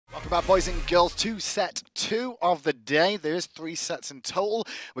back, boys and girls, to set 2 of the day. There is 3 sets in total.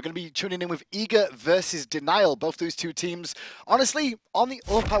 We're going to be tuning in with Eager versus Denial. Both those two teams, honestly, on the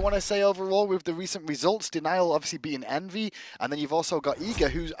up, I want to say overall with the recent results. Denial obviously beating Envy, and then you've also got Eager,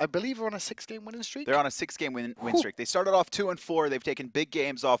 who I believe are on a 6-game winning streak. They're on a 6-game win streak. They started off 2-4. They've taken big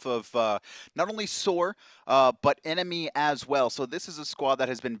games off of not only Soar, but Enemy as well. So this is a squad that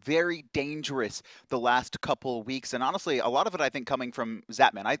has been very dangerous the last couple of weeks, and honestly, a lot of it I think coming from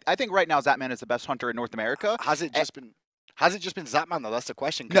Zapman. I think right now Zapman is the best hunter in North America. Has it just been Zapman though? That's the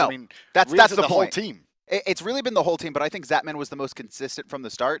question. No, I mean, that's the whole point. team. It's really been the whole team, but I think Zapman was the most consistent from the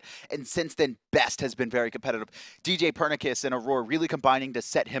start, and since then, Best has been very competitive. djpernicus and Aror really combining to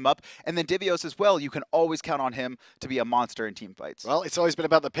set him up, and then Divios as well. You can always count on him to be a monster in team fights. Well, it's always been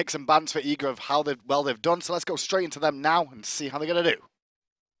about the picks and bans for Eager of how they've done, so let's go straight into them now and see how they're going to do.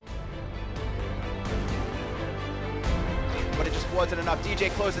 But it just wasn't enough. DJ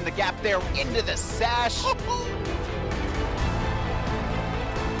closing the gap there into the sash.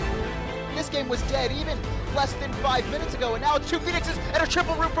 This game was dead even less than 5 minutes ago, and now it's 2 Phoenixes and a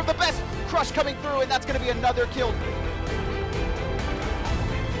triple root from the Best. Crush coming through, and that's going to be another kill.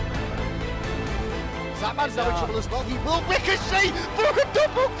 Zapman's now in trouble as well. He will ricochet for a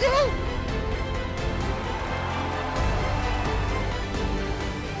double kill.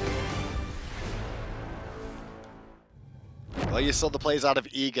 Well, you saw the plays out of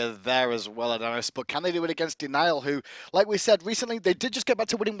Eager there as well, Adanas, but can they do it against Denial, who, like we said recently, they did just get back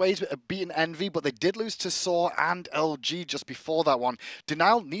to winning ways, beating Envy, but they did lose to Soar and LG just before that one.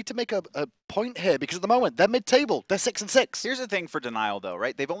 Denial need to make a point here, because at the moment, they're mid-table. They're 6-6. Here's the thing for Denial, though,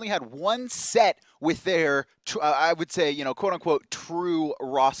 right? They've only had one set with their, I would say, you know, quote-unquote, true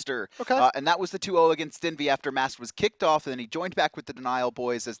roster. Okay. And that was the 2-0 against Envy after Mast was kicked off, and then he joined back with the Denial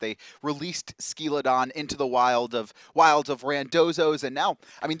boys as they released Skeleton into the wilds of Randozos, and now,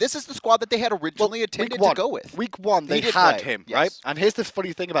 I mean, this is the squad that they had originally intended to go with. Week 1, they had him, right? And here's the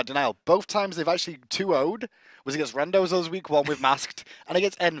funny thing about Denial. Both times they've actually 2-0'd was against Randozos week 1 with Masked, and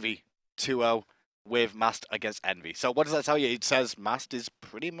against Envy, 2-0 with Mast against Envy. So what does that tell you? It says Mast is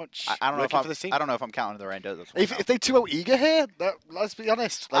pretty much I don't know if for this team. I don't know if I'm counting the Randozos. If they 2-0 Eager here, let's be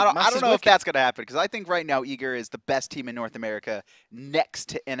honest. Like, I don't know if that's going to happen, because I think right now Eager is the best team in North America next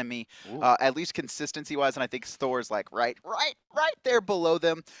to Enemy, at least consistency-wise, and I think Thor's like right there below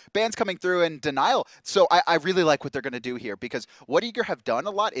them. Ban's coming through and Denial. So I really like what they're going to do here, because what Eager have done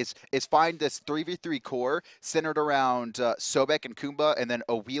a lot is find this 3v3 core centered around Sobek and Kumba, and then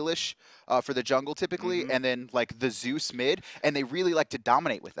Awilix for the jungle typically, and then like the Zeus mid, and they really like to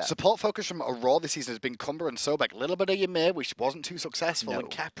dominate with that. Support focus from Aror this season has been Kumba and Sobek. A little bit of Meier, which wasn't too successful, and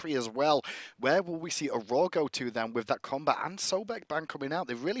Khepri as well. Where will we see Aror go to then with that combat and Sobek ban coming out?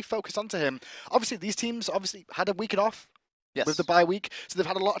 They've really focused onto him. Obviously, these teams had a weekend off. Yes. With the bye week, so they've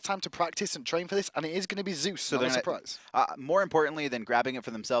had a lot of time to practice and train for this, and it is going to be Zeus, so not a surprise. More importantly than grabbing it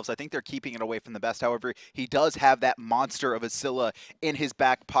for themselves, I think they're keeping it away from the Best. However, he does have that monster of a Scylla in his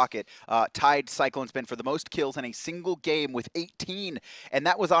back pocket. Tied Cyclone's been for the most kills in a single game with 18, and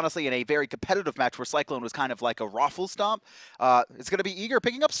that was honestly in a very competitive match where Cyclone was kind of like a raffle stomp. It's going to be Eager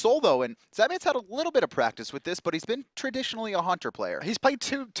picking up Soul, though, and Zapman's had a little bit of practice with this, but he's been traditionally a Hunter player. He's played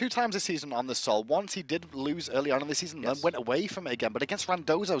two times this season on the Soul. Once he did lose early on in the season, then went away from it again. But against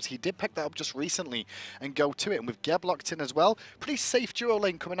Randozos, he did pick that up just recently and go to it. And with Geb locked in as well, pretty safe duo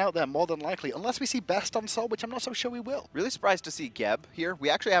lane coming out there, more than likely. Unless we see Best on Soul, which I'm not so sure we will. Really surprised to see Geb here. We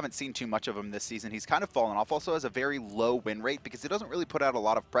actually haven't seen too much of him this season. He's kind of fallen off. Also has a very low win rate because he doesn't really put out a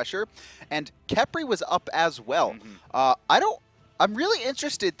lot of pressure. And Khepri was up as well. I'm really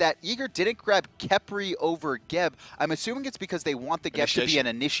interested that Eager didn't grab Khepri over Geb. I'm assuming it's because they want the Geb to be an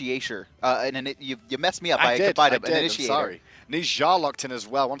initiator. You messed me up. I did. An initiator. I'm sorry. Nijar locked in as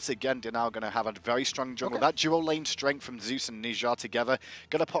well. Once again, Denial going to have a very strong jungle. That duo lane strength from Zeus and Nijar together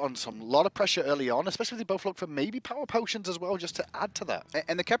going to put on some lot of pressure early on, especially if they both look for maybe power potions as well, just to add to that.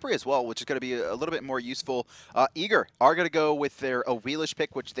 And the Khepri as well, which is going to be a little bit more useful. Eager are going to go with their Awilix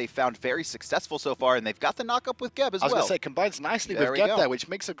pick, which they found very successful so far, and they've got the knock-up with Geb as well. I was going to say, combines nicely with Geb there, which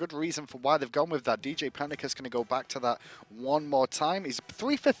makes a good reason for why they've gone with that. djpernicus going to go back to that one more time. He's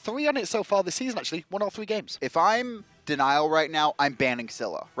 3 for 3 on it so far this season, actually. Won all 3 games. If I'm Denial right now, I'm banning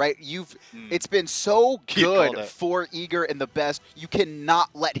Scylla, right? It's been so good for Eager and the Best. You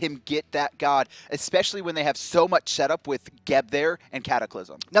cannot let him get that god, especially when they have so much setup with Geb there and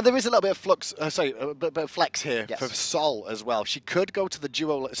Cataclysm. Now there is a little bit of flux, a bit of flex here for Sol as well. She could go to the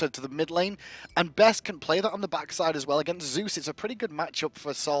duo, so to the mid lane, and Best can play that on the backside as well against Zeus. It's a pretty good matchup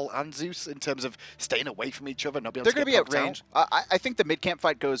for Sol and Zeus in terms of staying away from each other. Not being able They're going to be at range. I think the mid camp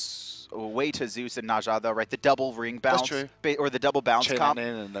fight goes away to Zeus and Naja though, right? The double ring back. bounce, true. or the double bounce Chain comp. in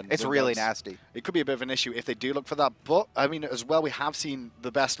and then It's wing really bounce. nasty. It could be a bit of an issue if they do look for that. But, I mean, as well, we have seen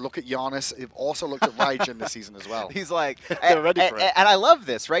the best look at Giannis. They've also looked at Raijin this season as well. He's like, They're ready for it. And I love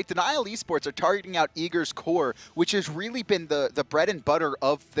this, right? Denial Esports are targeting out Eager's core, which has really been the bread and butter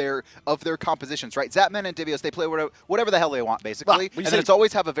of their compositions, right? Zapman and Divios, they play whatever the hell they want, basically. Well, and then it's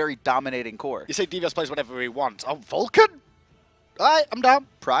always have a very dominating core. You say Divios plays whatever he wants. Oh, Vulcan? All right, I'm down.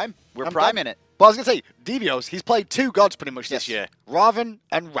 Prime? We're I'm prime down. in it. But I was going to say, Divios, he's played 2 gods pretty much this Yes. year. Raven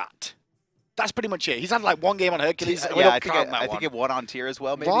and Rat. That's pretty much it. He's had like 1 game on Hercules. Yeah, I think it won on tier as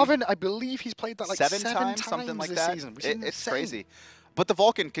well, maybe. Raven, I believe he's played that like 7 times something like this that. season, which is It's insane. crazy. But the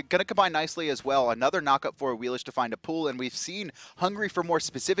Vulcan going to combine nicely as well. Another knockup for Awilix to find a pool, and we've seen Hungry for more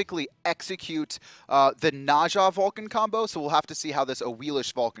specifically execute the Naja Vulcan combo, so we'll have to see how this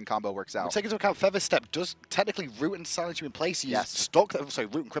Awilix Vulcan combo works out. Take into account Feather Step does technically root and silence you in place. He's Yes. stuck. Sorry,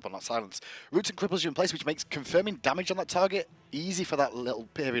 root and cripple, not silence. Roots and cripples you in place, which makes confirming damage on that target easy for that little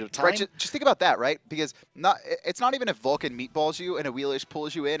period of time. Right, just think about that, right? Because it's not even if Vulcan meatballs you and Awilix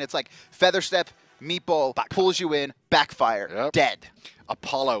pulls you in. It's like Feather Step, meatball, pulls you in, backfire, dead.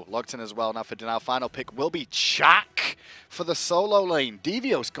 Apollo locked in as well. Now for Denial, final pick will be Chaac for the solo lane.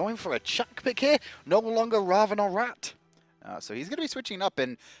 Divios going for a Chaac pick here. No longer Raven or Rat. So he's going to be switching up,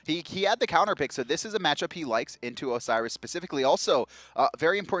 and he had the counter pick, so this is a matchup he likes into Osiris specifically. Also,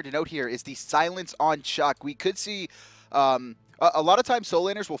 very important to note here is the silence on Chaac. We could see... a lot of times,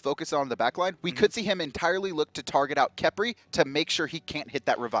 solo laners will focus on the backline. We could see him entirely look to target out Khepri to make sure he can't hit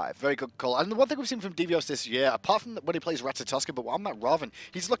that revive. Very good call. And the one thing we've seen from Divios this year, apart from when he plays Ratatoska, but on that Raven,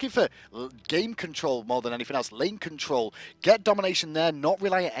 he's looking for game control more than anything else, lane control, get domination there, not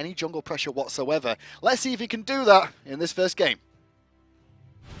rely on any jungle pressure whatsoever. Let's see if he can do that in this first game.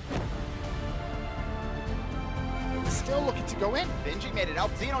 Still looking to go in. Benji made it out.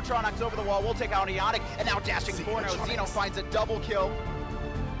 Xenotronics over the wall. We'll take out Ionic. And now dashing Forno. Xeno finds a double kill.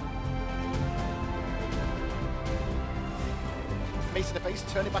 Mace in the face,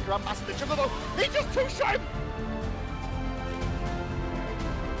 turning back around, master the jungle though. He just two-shot him!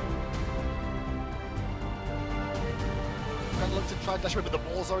 Gonna look to try and dash away, but the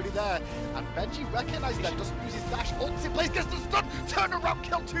ball's already there. And Benji recognizes that, doesn't use his dash, ults in place, gets the stun, turn around,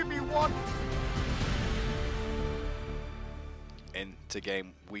 kill 2v1. Into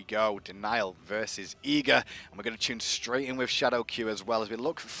game we go. Denial versus Eager. And we're going to tune straight in with Shadowq as well. As we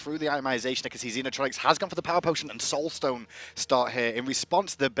look through the itemization, I can see Xenotronics has gone for the Power Potion and Soulstone start here. In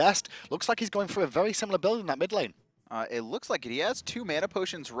response, TheBest looks like he's going for a very similar build in that mid lane. It looks like it. He has 2 mana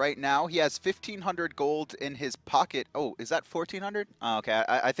potions right now. He has 1,500 gold in his pocket. Oh, is that 1,400? Okay,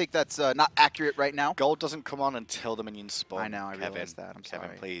 I think that's not accurate right now. Gold doesn't come on until the minions spawn. I know, I realized that. I'm Kevin,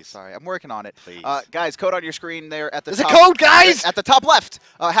 sorry. please. Sorry, I'm working on it. Please. Guys, code on your screen there at the There's top. a code, guys! At the top left.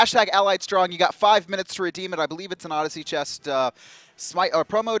 Hashtag Allied Strong. You got 5 minutes to redeem it. I believe it's an Odyssey chest.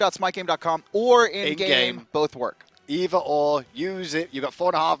 Promo.smitegame.com or in-game. Both work. Either or, use it. You've got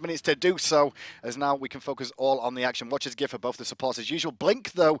 4.5 minutes to do so, as now we can focus all on the action. Watch his gift for both the supports as usual.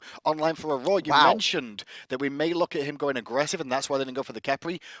 Blink, though, online for Aror. You mentioned that we may look at him going aggressive, and that's why they didn't go for the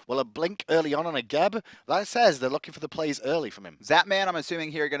Khepri. Well, a Blink early on a Geb, that says they're looking for the plays early from him. Zapman, I'm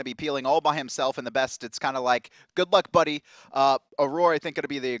assuming here, going to be peeling all by himself, and TheBest, it's kind of like, good luck, buddy. Aror, I think, going to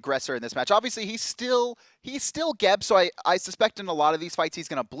be the aggressor in this match. Obviously, he's still Geb, so I suspect in a lot of these fights, he's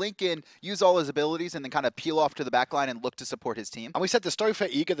going to blink in, use all his abilities, and then kind of peel off to the backline and look to support his team. And we said the story for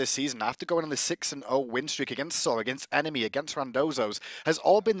Eager this season, after going on the 6-0 win streak against Sor, against Enemy, against Randozos, has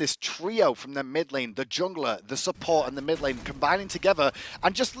all been this trio from the mid lane, the jungler, the support, and the mid lane combining together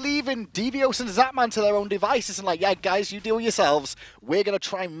and just leaving Divios and Zapman to their own devices and like, yeah, guys, you deal yourselves. We're going to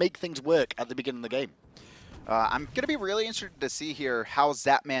try and make things work at the beginning of the game. I'm going to be really interested to see here how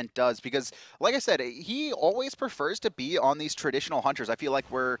Zapman does because, like I said, he always prefers to be on these traditional hunters. I feel like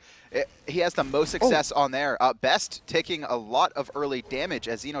he has the most success on there. Best taking a lot of early damage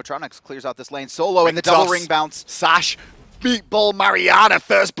as Xenotronics clears out this lane solo in the double ring bounce. Sash. Meatball Mariana,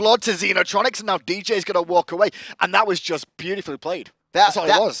 first blood to Xenotronics, and now DJ's going to walk away. And that was just beautifully played. That's all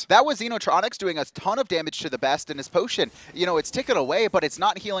it was. That was Xenotronics doing a ton of damage to TheBest in his potion. You know, it's ticking away, but it's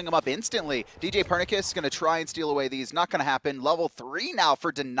not healing him up instantly. djpernicus is going to try and steal away these. Not going to happen. Level 3 now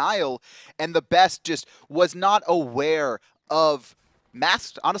for Denial, and TheBest just was not aware of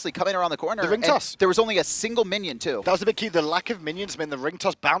Masked, honestly, coming around the corner. The ring toss. There was only a single minion, too. That was the big key. The lack of minions meant the ring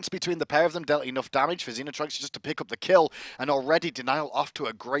toss bounce between the pair of them dealt enough damage for Xenotronics just to pick up the kill. And already Denial off to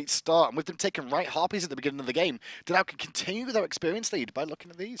a great start. And with them taking right harpies at the beginning of the game, Denial can continue their experience lead by looking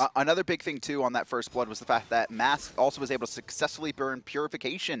at these. Another big thing, too, on that first blood was the fact that Mask also was able to successfully burn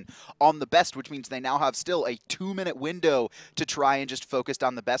Purification on TheBest, which means they now have still a 2-minute window to try and just focus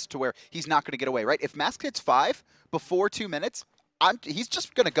on TheBest to where he's not going to get away, right? If Mask hits 5, before 2 minutes, he's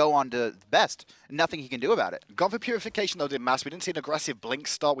just going to go on to TheBest. Nothing he can do about it. Gone for purification though, did Mass. We didn't see an aggressive blink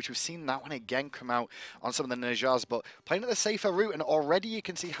start, which we've seen now and again come out on some of the Najars, but playing at the safer route, and already you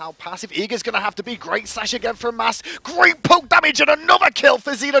can see how passive Eager's going to have to be. Great slash again from Mass. Great poke damage and another kill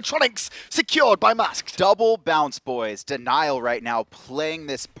for Xenotronics, secured by Masked. Double bounce, boys. Denial right now playing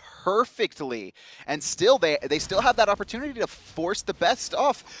this perfectly, and still they still have that opportunity to force TheBest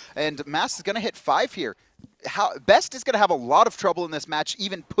off, and Mass is going to hit 5 here. Best is going to have a lot of trouble in this match,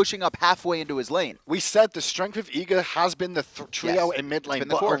 even pushing up halfway into his lane. We said the strength of Eager has been the trio in mid lane,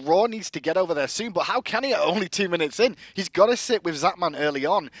 but Aror needs to get over there soon. But how can he at only 2 minutes in? He's got to sit with Zapman early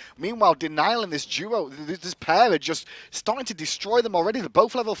on. Meanwhile, Denial and this duo, this pair are just starting to destroy them already. They're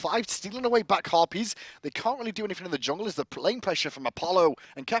both level 5, stealing away back Harpies. They can't really do anything in the jungle as the lane pressure from Apollo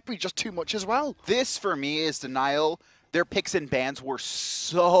and Khepri just too much as well. This, for me, is Denial. Their picks and bans were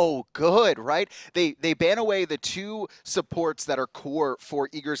so good, right? They ban away the 2 supports that are core for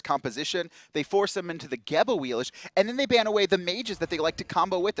Eager's composition. They force them into the Geb Awilix, and then they ban away the mages that they like to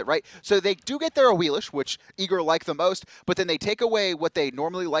combo with it, right? So they do get their Awilix, which Eager like the most, but then they take away what they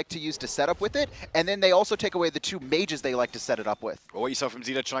normally like to use to set up with it, and then they also take away the 2 mages they like to set it up with. Well, what you saw from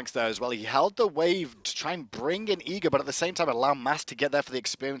Xenotronics there as well, he held the wave to try and bring in Eager, but at the same time allow Mass to get there for the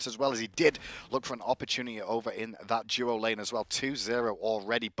experience as well, as he did look for an opportunity over in that duo lane as well. 2-0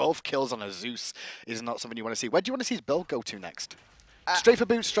 already. Both kills on a Zeus is not something you want to see. Where do you want to see his build go to next? Straight for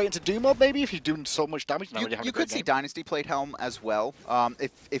boots, straight into Doom mode, maybe, if you're doing so much damage. You could see Dynasty Plate Helm as well,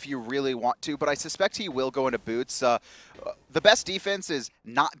 if you really want to, but I suspect he will go into boots. The best defense is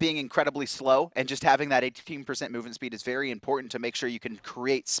not being incredibly slow, and just having that 18% movement speed is very important to make sure you can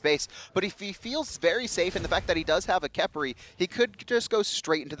create space. But if he feels very safe in the fact that he does have a Khepri, he could just go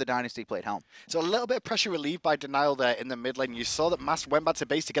straight into the Dynasty Plate Helm. So a little bit of pressure relieved by Denial there in the mid lane. You saw that Mass went back to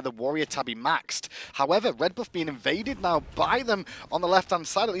base to get the Warrior Tabby maxed. However, red buff being invaded now by them on the left-hand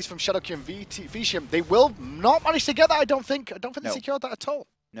side, at least from Shadowq and Vetium. They will not manage to get that, I don't think. I don't think they secured that at all.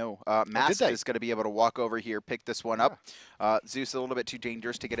 No, Mask is going to be able to walk over here, pick this one up. Zeus a little bit too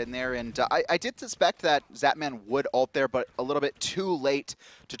dangerous to get in there, and I did suspect that Zapman would ult there, but a little bit too late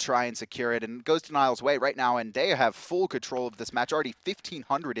to try and secure it, and it goes Denial's way right now, and they have full control of this match, already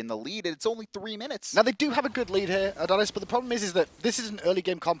 1,500 in the lead, and it's only 3 minutes. Now, they do have a good lead here, Adanas, but the problem is that this is an early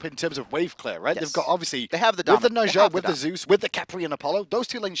game comp in terms of wave clear, right? Yes. They've got, obviously, they have the with the Najjar, with the Zeus, with the Khepri and Apollo, those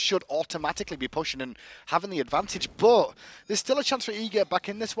 2 lanes should automatically be pushing and having the advantage, but there's still a chance for E get back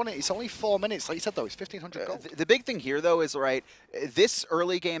in this one. It's only 4 minutes. Like you said, though, it's 1,500 gold. The big thing here, though, is, right, this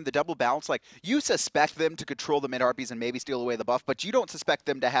early game, the double bounce, like, you suspect them to control the mid-Harpies and maybe steal away the buff, but you don't suspect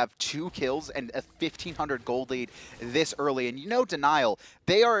them to have 2 kills and a 1,500 gold lead this early. And you know Denial,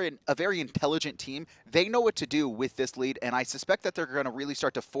 they are a very intelligent team. They know what to do with this lead, and I suspect that they're going to really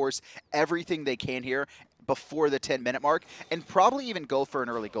start to force everything they can here before the 10-minute mark, and probably even go for an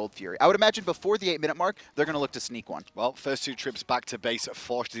early Gold Fury. I would imagine before the 8-minute mark, they're going to look to sneak one. Well, first 2 trips back to base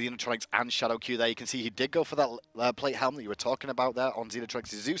forced Xenotronics and Shadowq there. You can see he did go for that plate helm that you were talking about there on Xenotronics'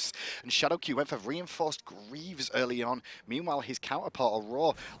 Zeus, and Shadowq went for reinforced Greaves early on. Meanwhile, his counterpart,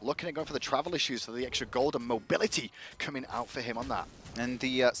 Aror, looking at going for the travel issues, for the extra gold and mobility coming out for him on that. And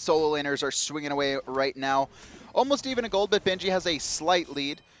the solo laners are swinging away right now. Almost even a gold, but Benji has a slight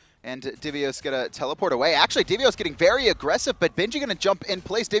lead. And Divios going to teleport away. Actually, Divios getting very aggressive, but Benji going to jump in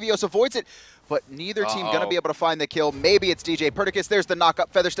place. Divios avoids it, but neither team going to be able to find the kill. Maybe it's djpernicus. There's the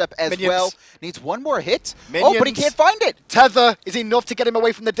knock-up feather step as well. Needs one more hit. Minions. Oh, but he can't find it. Tether is enough to get him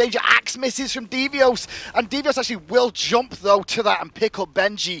away from the danger. Axe misses from Divios, and Divios actually will jump, though, to that and pick up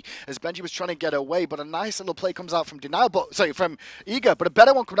Benji, as Benji was trying to get away, but a nice little play comes out from Denial, from Eager, but a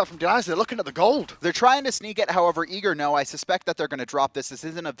better one comes out from Denial, so they're looking at the gold. They're trying to sneak it, however, Eager, no, I suspect that they're going to drop this. This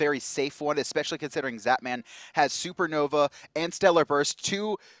isn't a very safe one, especially considering Zapman has Supernova and Stellar Burst,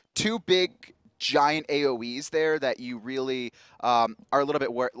 two big giant AoEs there that you really are a little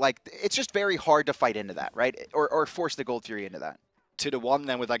bit like, it's just very hard to fight into that, right? Or force the Gold Fury into that. 2-1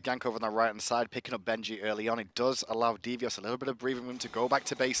 then with that gank over on the right-hand side, picking up Benji early on. It does allow Divios a little bit of breathing room to go back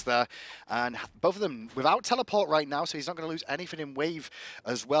to base there. And both of them without teleport right now, so he's not going to lose anything in wave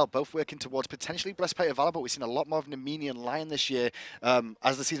as well. Both working towards potentially Breastplate of Valor, but we've seen a lot more of an Armenian Lion this year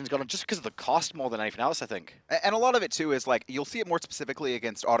as the season's gone on, just because of the cost more than anything else, I think. And a lot of it, too, is like, you'll see it more specifically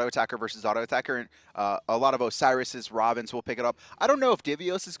against Auto Attacker versus Auto Attacker. And a lot of Osiris's Robins will pick it up. I don't know if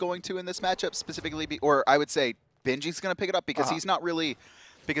Divios is going to in this matchup specifically, or I would say Benji's going to pick it up because he's not really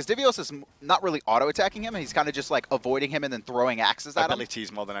Because Divios is not really auto-attacking him. He's kind of just like avoiding him and then throwing axes at him.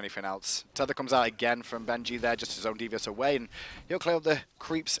 Abilities more than anything else. Tether comes out again from Benji there, just his own Divios away, and he'll clear up the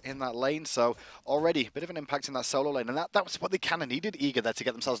creeps in that lane. So already a bit of an impact in that solo lane, and that was what they kind of needed, Eager, there to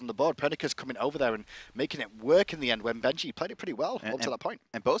get themselves on the board. Pernicus coming over there and making it work in the end when Benji played it pretty well up to that point.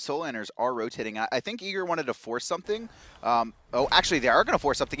 And both solo laners are rotating. I think Eager wanted to force something. Oh, actually, they are going to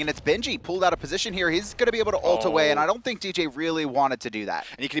force something, and it's Benji pulled out of position here. He's going to be able to ult away, and I don't think DJ really wanted to do that.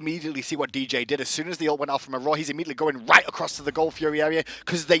 And you can immediately see what DJ did. As soon as the ult went off from Aror, he's immediately going right across to the Gold Fury area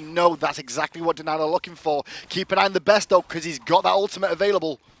because they know that's exactly what Denial are looking for. Keep an eye on TheBest, though, because he's got that ultimate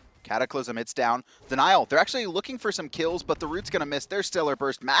available. Cataclysm, it's down. Denial, they're actually looking for some kills, but the Root's going to miss their Stellar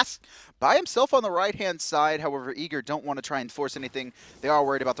Burst. Mass by himself on the right-hand side. However, Eager don't want to try and force anything. They are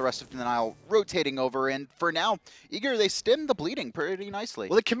worried about the rest of Denial rotating over, and for now, Eager, they stem the bleeding pretty nicely.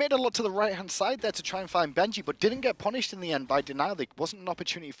 Well, they committed a lot to the right-hand side there to try and find Benji, but didn't get punished in the end by Denial. There wasn't an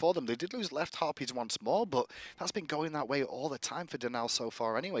opportunity for them. They did lose left Harpies once more, but that's been going that way all the time for Denial so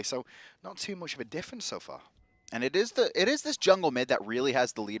far anyway, so not too much of a difference so far. And it is this jungle mid that really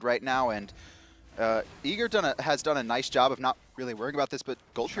has the lead right now, and Eager has done a nice job of not really worrying about this, but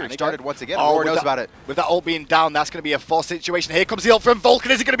Gold Fury started once again. Aror knows about it. With that ult being down, that's going to be a forced situation. Here comes the ult from Vulcan.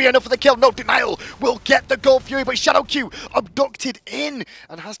 Is it going to be enough for the kill? No, Denial will get the Gold Fury, but Shadowq abducted in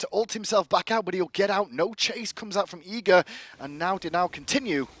and has to ult himself back out, but he'll get out. No chase comes out from Eager, and now Denial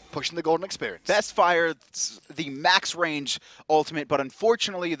continue pushing the golden experience. Best fire, the max range ultimate, but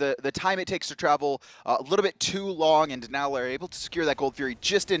unfortunately the time it takes to travel a little bit too long, and Denial are able to secure that Gold Fury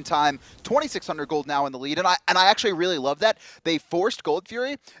just in time. 2,600 gold now in the lead, and I actually really love that. They forced Gold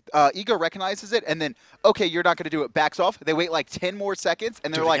Fury, Eager recognizes it, and then, okay, you're not going to do it, backs off. They wait like 10 more seconds,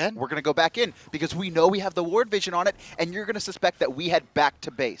 and they're like, we're going to go back in, because we know we have the ward vision on it, and you're going to suspect that we head back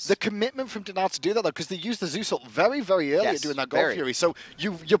to base. The commitment from Denial to do that, though, because they used the Zeus ult very, very early at doing that Gold Fury, so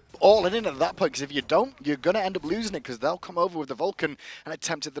you're all in at that point, because if you don't, you're going to end up losing it, because they'll come over with the Vulcan and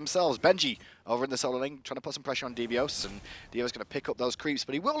attempt it themselves. Benji over in the solo lane, trying to put some pressure on Divios, and Divios going to pick up those creeps,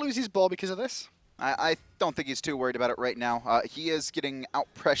 but he will lose his ball because of this. I don't think he's too worried about it right now. He is getting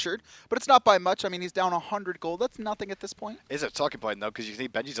out-pressured, but it's not by much. I mean, he's down 100 gold. That's nothing at this point. Is a talking point, though, because you see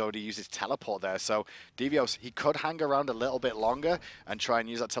Benji's already used his teleport there, so Divios, he could hang around a little bit longer and try and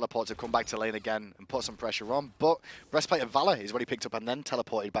use that teleport to come back to lane again and put some pressure on, but Breastplate of Valor is what he picked up and then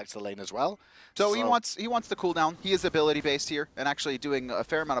teleported back to the lane as well. So he wants the cooldown. He is ability-based here and actually doing a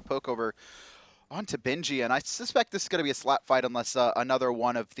fair amount of poke over onto Benji, and I suspect this is going to be a slap fight unless another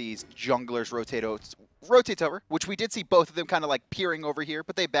one of these junglers rotates over, which we did see both of them kind of like peering over here,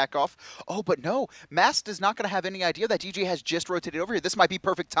 but they back off. Oh, but no, Mass is not going to have any idea that DJ has just rotated over here. This might be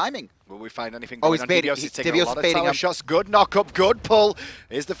perfect timing. Will we find anything going on? Baiting. Divios is taking a lot of tower shots. Good knock up, good pull.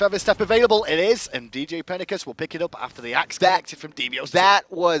 Is the feather step available? It is, and djpernicus will pick it up after the axe connected from Divios. That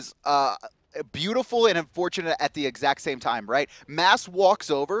was beautiful and unfortunate at the exact same time, right? Mass walks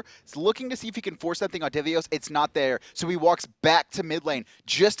over, is looking to see if he can force something on Divios. It's not there, so he walks back to mid lane.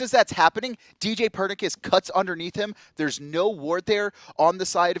 Just as that's happening, djpernicus cuts underneath him. There's no ward there on the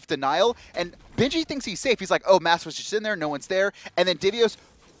side of Denial, and Benji thinks he's safe. He's like, oh, Mass was just in there, no one's there, and then Divios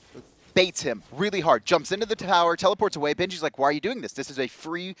baits him really hard, jumps into the tower, teleports away. Benji's like, why are you doing this? This is a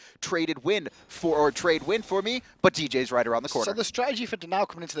free trade win for me, but DJ's right around the corner. So the strategy for Denial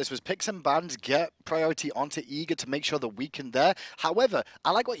coming into this was pick some bans, get priority onto Eager to make sure they're weakened there. However,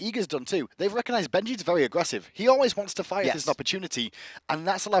 I like what Eager's done too. They've recognized Benji's very aggressive. He always wants to fight if there's an opportunity, and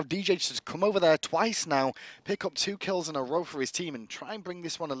that's allowed DJ to come over there twice now, pick up 2 kills in a row for his team, and try and bring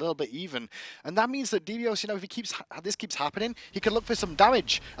this one a little bit even. And that means that Divios, you know, if this keeps happening, he can look for some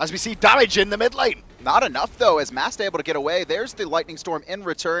damage, as we see damage in the mid lane. Not enough, though, as Mass able to get away. There's the Lightning Storm in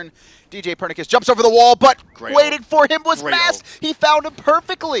return. djpernicus jumps over the wall, but waiting for him was Mass. He found him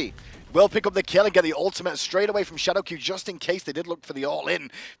perfectly. Will pick up the kill and get the ultimate straight away from Shadowq, just in case they did look for the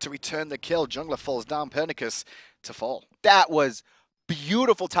all-in to return the kill. Jungler falls down, Pernicus to fall. That was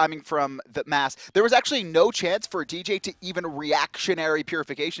beautiful timing from the Mass. There was actually no chance for DJ to even reactionary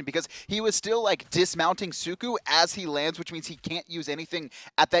purification because he was still like dismounting Suku as he lands, which means he can't use anything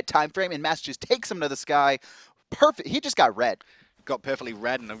at that time frame, and Mass just takes him to the sky. Perfect. He just got red. Got perfectly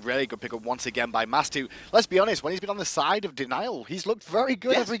red, and a really good pickup once again by Mastu. Let's be honest, when he's been on the side of Denial, he's looked very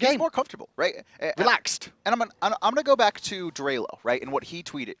good every game. He's more comfortable, right? Relaxed. And I'm gonna go back to Drelo, right, and what he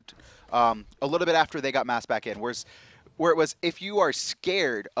tweeted a little bit after they got Mass back in, whereas where it was, if you are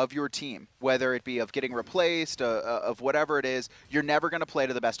scared of your team, whether it be of getting replaced, of whatever it is, you're never going to play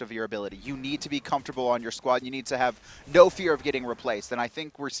to the best of your ability. You need to be comfortable on your squad. You need to have no fear of getting replaced. And I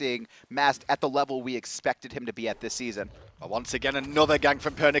think we're seeing Mast at the level we expected him to be at this season. Well, once again, another gank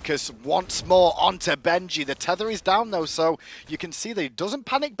from Pernicus. Once more onto Benji. The tether is down, though, so you can see that he doesn't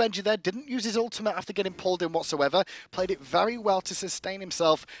panic. Benji there didn't use his ultimate after getting pulled in whatsoever. Played it very well to sustain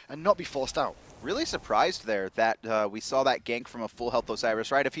himself and not be forced out. Really surprised there that we saw that gank from a full health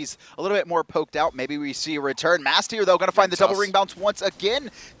Osiris, right? If he's a little bit more poked out, maybe we see a return. Mast here, though, going to find the double ring bounce once again.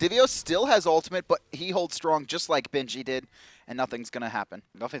 Divios still has ultimate, but he holds strong just like Benji did, and nothing's going to happen.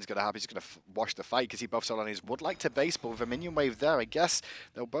 Nothing's going to happen. He's going to wash the fight because he buffs on his would like to base, but with a minion wave there, I guess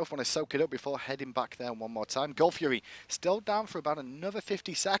they'll both want to soak it up before heading back there one more time. Gold Fury still down for about another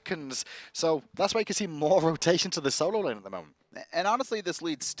 50 seconds, so that's why you can see more rotation to the solo lane at the moment. And honestly, this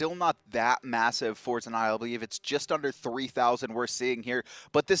lead's still not that massive for Denial. I believe it's just under 3,000 we're seeing here.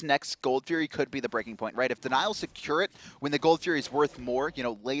 But this next Gold Fury could be the breaking point, right? If Denial secure it when the Gold Fury is worth more, you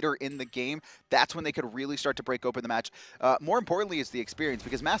know, later in the game, that's when they could really start to break open the match. More importantly is the experience,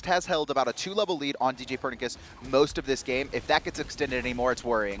 because Mast has held about a 2-level lead on djpernicus most of this game. If that gets extended anymore, it's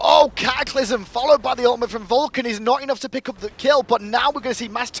worrying. Oh, Cataclysm followed by the ultimate from Vulcan is not enough to pick up the kill, but now we're going to see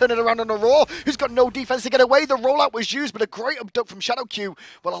Mast turn it around on Aror, who's got no defense to get away. The rollout was used, but a great abduct from Shadowq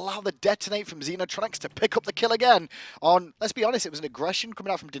will allow the detonate from Xenotronics to pick up the kill again. On, let's be honest, it was an aggression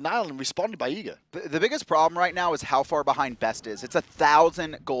coming out from Denial and responded by Eager. The biggest problem right now is how far behind Best is. It's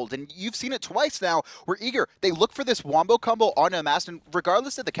 1,000 gold, and you've seen it twice now where Eager, they look for this wombo combo on a Mast, and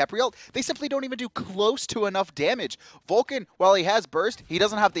regardless of the Khepri ult, they simply don't even do close to enough damage. Vulcan, while he has burst, he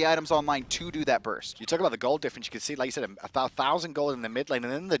doesn't have the items online to do that burst. You talk about the gold difference, you can see, like you said, about 1,000 gold in the mid lane,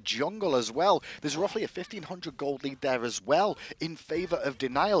 and then in the jungle as well. There's roughly a 1,500 gold lead there as well in favor of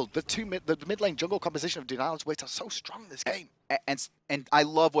Denial. The mid lane jungle composition of Denial's weights are so strong in this game. And I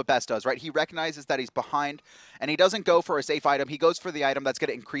love what Best does, right? He recognizes that he's behind, and he doesn't go for a safe item. He goes for the item that's going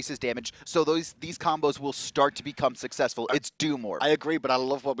to increase his damage, so these combos will start to become successful. It's do more. I agree, but I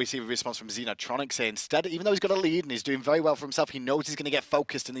love what we see with response from Xenotronics here. Instead, even though he's got a lead and he's doing very well for himself, he knows he's going to get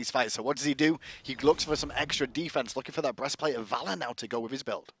focused in these fights. So what does he do? He looks for some extra defense, looking for that breastplate of Valor now to go with his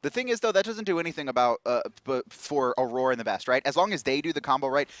build. The thing is, though, that doesn't do anything about for Aurora and the Best, right? As long as they do the combo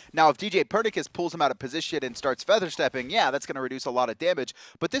right. Now, if djpernicus pulls him out of position and starts feather stepping, yeah, that's going to reduce a lot of damage.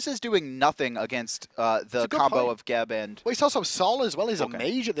 But this is doing nothing against the combo of Geb and... Well, he's also Sol as well. He's a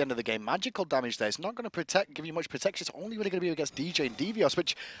mage at the end of the game. Magical damage there. It's not going to give you much protection. It's only really going to be against DJ and Divios,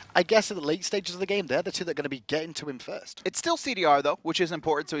 which I guess in the late stages of the game, they're the two that are going to be getting to him first. It's still CDR, though, which is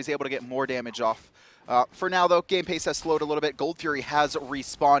important, so he's able to get more damage off. For now, though, game pace has slowed a little bit. Gold Fury has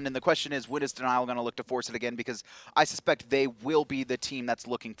respawned, and the question is, when is Denial going to look to force it again? Because I suspect they will be the team that's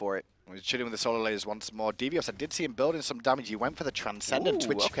looking for it. We're chilling with the solo layers once more. Divios, I did see him building some damage. He went for the Transcendent,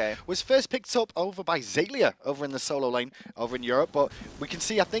 which was first picked up over by Zalia over in the solo lane over in Europe. But we can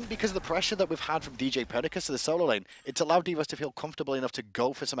see, I think, because of the pressure that we've had from djpernicus to the solo lane, it's allowed Divios to feel comfortable enough to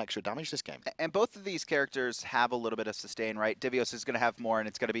go for some extra damage this game. And both of these characters have a little bit of sustain, right? Divios is going to have more, and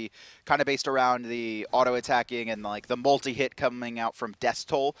it's going to be kind of based around the auto-attacking and like the multi-hit coming out from Death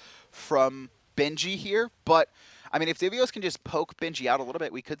Toll from Benji here. But I mean, if Divios can just poke Benji out a little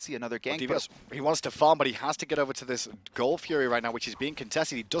bit, we could see another gank. Well, Divios, he wants to farm, but he has to get over to this Gold Fury right now, which is being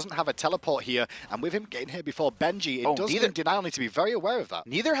contested. He doesn't have a teleport here, and with him getting here before Benji, it does mean Denial needs to be very aware of that.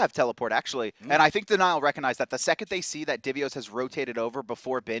 Neither have teleport, actually. And I think Denial recognize that. The second they see that Divios has rotated over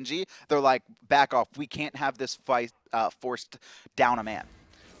before Benji, they're like, back off. We can't have this fight forced down a man.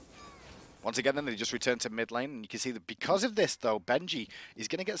 Once again, then they just return to mid lane, and you can see that because of this, though, Benji is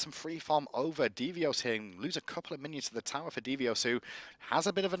going to get some free farm over Divios here and lose a couple of minions to the tower for Divios, who has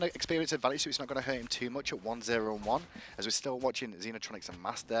a bit of an experience advantage, so it's not going to hurt him too much at 1-0-1, as we're still watching Xenotronics and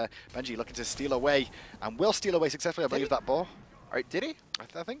Mast there. Benji looking to steal away, and will steal away successfully, I believe, that ball. All right, did he?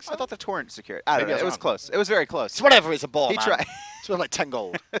 I think so. I thought the torrent secured. I don't know. It was close. It was very close. It's whatever, it's a ball, He man. tried. It's worth like 10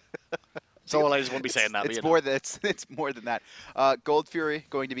 gold. So I just won't be saying that. It's more than it's more than that. Gold Fury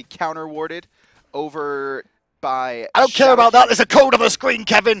going to be counter warded over by. I don't care about that. There's a code on the screen,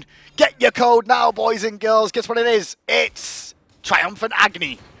 Kevin. Get your code now, boys and girls. Guess what it is? It's Triumphant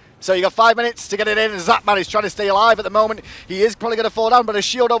Agony. So you got 5 minutes to get it in, and Zapman is trying to stay alive at the moment. He is probably going to fall down, but a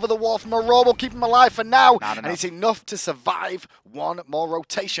shield over the wall from Aror will keep him alive for now. And it's enough to survive one more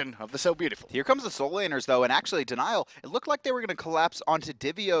rotation of the So Beautiful. Here comes the soul laners, though, and actually Denial, it looked like they were going to collapse onto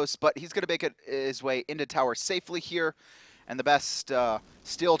Divios, but he's going to make his way into tower safely here. And the Best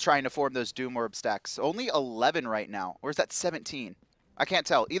still trying to form those Doom Orb stacks. Only 11 right now. Or is that 17? I can't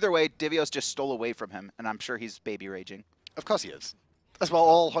tell. Either way, Divios just stole away from him, and I'm sure he's baby raging. Of course he is. That's what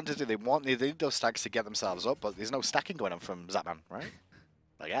all hunters do. They need those stacks to get themselves up, but there's no stacking going on from Zapman, right?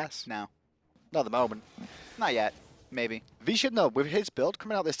 I guess. No. Not at the moment. Not yet. Maybe. V should know, with his build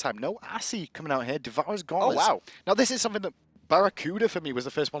coming out this time, no Assy coming out here. Devour's Gauntlets. Oh, wow. Now, this is something that Barracuda, for me, was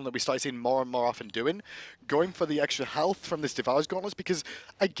the first one that we started seeing more and more often doing, going for the extra health from this Devour's Gauntlets, because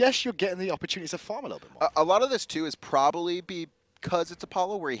I guess you're getting the opportunity to farm a little bit more. A lot of this, too, is probably because it's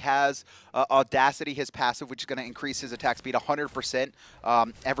Apollo, where he has Audacity, his passive, which is going to increase his attack speed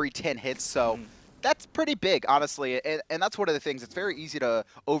 100% every 10 hits, so... That's pretty big, honestly, and that's one of the things. It's very easy to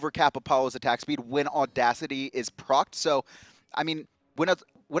overcap Apollo's attack speed when Audacity is procced. So, I mean,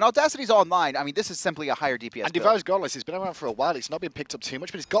 when Audacity's online, I mean, this is simply a higher DPS And build. Devour's Gauntlets has been around for a while. It's not been picked up too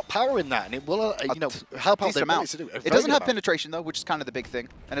much, but it's got power in that, and it will, you know, help out their ability to do it. It doesn't have penetration, though, which is kind of the big thing.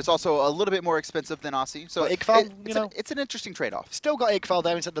 And it's also a little bit more expensive than Aussie. So it's an interesting trade-off. Still got Iqval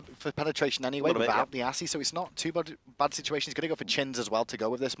there instead for penetration anyway, without bit, the Assy, so it's not too bad situation. He's going to go for Chins as well to go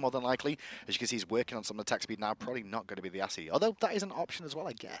with this, more than likely. As you can see, he's working on some attack speed now. Probably not going to be the Assy, although that is an option as well,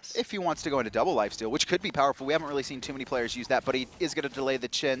 I guess. If he wants to go into double lifesteal, which could be powerful. We haven't really seen too many players use that, but he is going to delay the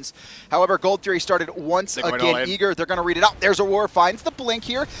Chins. However, Gold Fury started once again. Eager, they're going to read it out. There's Aurora, finds the blink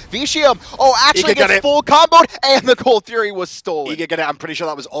here. Vetium, actually gets full comboed, and the Gold Fury was stolen. Eager get it. I'm pretty sure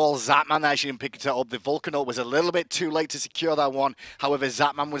that was all Zapman that actually didn't pick it up. The Vulcan ult was a little bit too late to secure that one. However,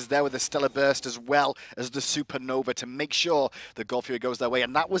 Zapman was there with the Stellar Burst as well as the Supernova to make sure the Gold Fury goes their way.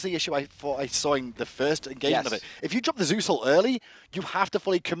 And that was the issue I thought I saw in the first engagement of it. If you drop the Zeus ult early, you have to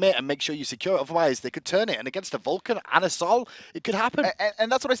fully commit and make sure you secure it. Otherwise, they could turn it. And against a Vulcan and a Sol, it could happen.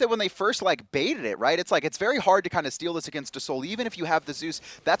 And that's what I said when they first baited it, right? It's like it's very hard to kind of steal this against a Sol, even if you have the Zeus.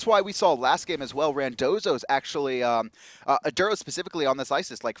 That's why we saw last game as well. Randozo's actually, Aduro specifically on this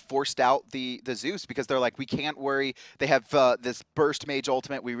Isis, forced out the Zeus because they're like, we can't worry. They have this Burst Mage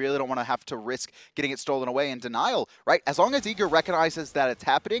ultimate. We really don't want to have to risk getting it stolen away in denial, right? As long as Eager recognizes that it's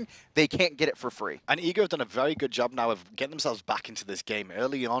happening, they can't get it for free. And Eager have done a very good job now of getting themselves back into this game.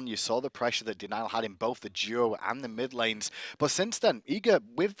 Early on, you saw the pressure that Denial had in both the duo and the mid lanes. But since then, Eager,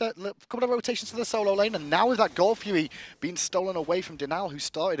 with that couple of rotations to the solo lane, and now with that Gold Fury being stolen away from Denial, who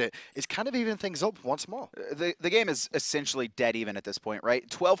started it, is kind of even things up once more. The game is essentially dead even at this point, right?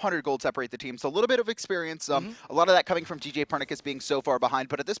 1,200 gold separate the teams, so a little bit of experience. A lot of that coming from djpernicus being so far behind,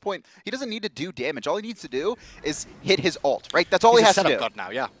 but at this point, he doesn't need to do damage. All he needs to do is hit his ult, right? That's all he has to do. He's a setup god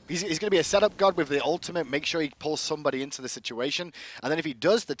now, yeah. He's going to be a setup god with the ultimate, make sure he pulls somebody into the situation, and then if he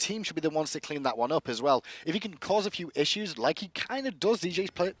does, the team should be the ones to clean that one up as well. If he can cause a few issues, like he kind of does,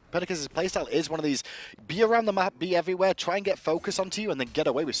 djpernicus' playstyle is one of these, be around the map, be everywhere, try and get focus onto you, and then get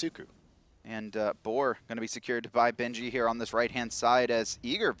away with Suku. And Boar going to be secured by Benji here on this right-hand side as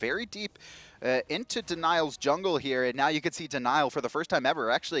Eager very deep into Denial's jungle here. And now you can see Denial for the first time ever,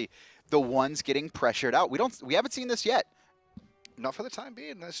 actually the ones getting pressured out. We haven't seen this yet. Not for the time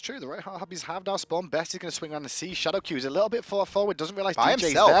being, that's true. The right hobbies have now spawned. Best is going to swing around the sea. Shadowq is a little bit far forward, doesn't realize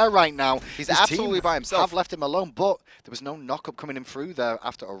DJ's there right now. He's absolutely by himself. Have left him alone, but there was no knock-up coming in through there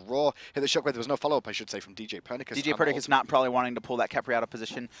after Aror hit the shockwave. There was no follow-up, I should say, from djpernicus. djpernicus not probably wanting to pull that Khepri out of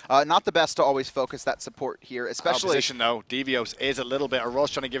position. Not the best to always focus that support here, especially... Position, though. Divios is a little bit...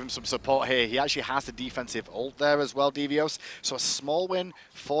 Aror's trying to give him some support here. He actually has the defensive ult there as well, Divios. So a small win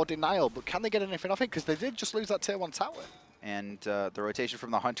for Denial, but can they get anything off it? Because they did just lose that tier 1 tower. And the rotation from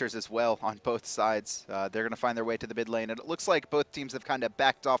the Hunters as well on both sides. They're going to find their way to the mid lane. And it looks like both teams have kind of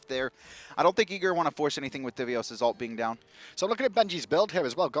backed off there. I don't think Eager want to force anything with Divios' ult being down. So looking at Benji's build here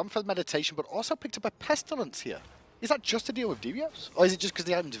as well. Gone for the meditation, but also picked up a pestilence here. Is that just to deal with Divios? Or is it just because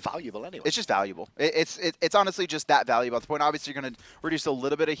the item's valuable anyway? It's just valuable. It's honestly just that valuable. At the point, obviously, you're going to reduce a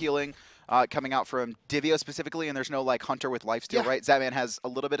little bit of healing coming out from Divios specifically, and there's no Hunter with lifesteal, right? Zapman has a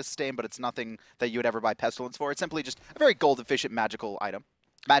little bit of sustain, but it's nothing that you would ever buy Pestilence for. It's simply just a very gold-efficient magical item.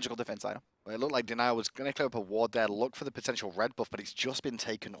 Magical defense item. Well, it looked like Denial was going to clear up a ward there, look for the potential red buff, but it's just been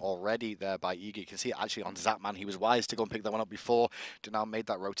taken already there by Eager. You can see it actually on Zapman. He was wise to go and pick that one up before Denial made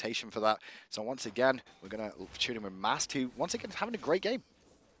that rotation for that. So once again, we're going to tune in with Mast, who once again is having a great game.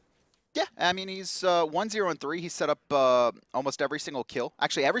 Yeah, I mean, he's 1-0-3. He's set up almost every single kill.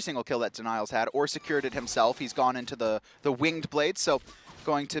 Actually, every single kill that Denial's had, or secured it himself. He's gone into the winged blade, so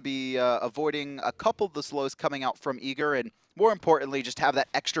going to be avoiding a couple of the slows coming out from Eager, and more importantly, just have that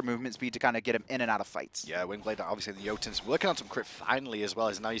extra movement speed to kind of get him in and out of fights. Yeah, Wingblade, obviously the Jotun's working on some crit finally as well,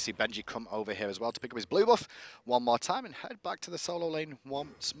 as now you see Benji come over here as well to pick up his blue buff one more time and head back to the solo lane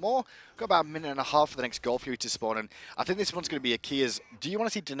once more. Got about a minute and a half for the next Gold Fury to spawn, and I think this one's going to be a key is, do you want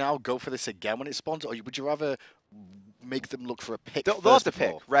to see Denial go for this again when it spawns, or would you rather make them look for a pick. They'll have to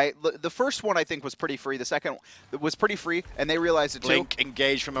pick, right? The first one, I think, was pretty free. The second was pretty free, and they realized it Blink too.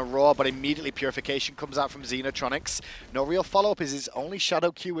 engaged from Aror, but immediately Purification comes out from Xenotronics. No real follow-up. Is his only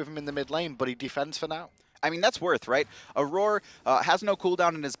Shadowq with him in the mid lane, but he defends for now. I mean, that's worth, right? Aror has no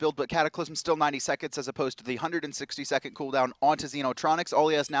cooldown in his build, but Cataclysm still 90 seconds as opposed to the 160-second cooldown onto Xenotronics. All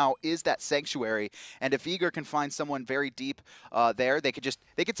he has now is that Sanctuary, and if Eager can find someone very deep there, they could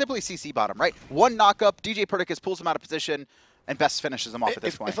simply CC bottom, right? One knock-up, djpernicus pulls him out of position, and Best finishes him off at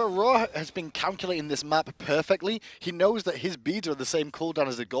this point. If Aror has been calculating this map perfectly, he knows that his beads are the same cooldown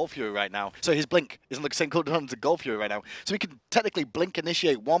as the Gold Fury right now. So his blink isn't the same cooldown as the Gold Fury right now. So he can technically blink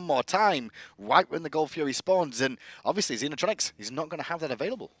initiate one more time right when the Gold Fury spawns. And obviously Xenotronics, he's not going to have that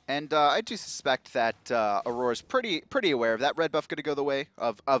available. And I do suspect that Aurora's pretty aware of that. Red buff going to go the way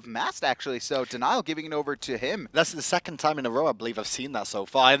of Mast, actually. So Denial giving it over to him. That's the second time in a row I believe I've seen that so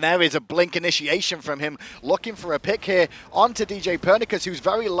far. And there is a blink initiation from him, looking for a pick here onto djpernicus, who's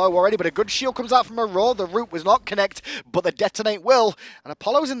very low already, but a good shield comes out from Aror. The root was not connect, but the detonate will. And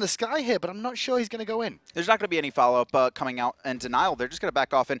Apollo's in the sky here, but I'm not sure he's going to go in. There's not going to be any follow-up coming out, and Denial, they're just going to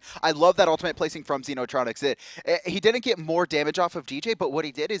back off. And I love that ultimate placing from Xenotronics. He didn't get more damage off of DJ, but what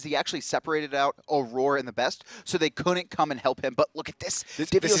he did is he actually separated out Aror and TheBest, so they couldn't come and help him. But look at this.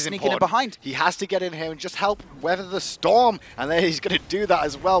 Divios is sneaking in behind. He has to get in here and just help weather the storm, and then he's going to do that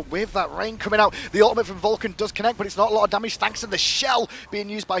as well with that rain coming out. The ultimate from Vulcan does connect, but it's not a lot of damage thanks to the shell being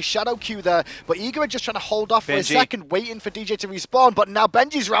used by Shadowq there. But Eager are just trying to hold off for a second, waiting for DJ to respawn, but now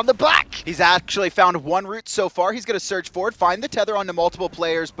Benji's around the back. He's actually found one route so far. He's going to surge forward, find the tether onto multiple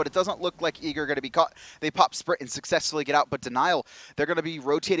players, but it doesn't look like Eager are going to be caught. They pop Sprint and successfully get out, but Denial, they're going to be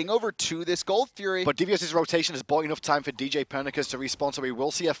rotating over to this Gold Fury. But Divios' rotation has bought enough time for djpernicus to respawn, so we will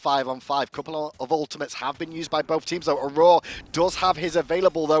see a 5-on-5. Couple of ultimates have been used by both teams, though. Aror does have his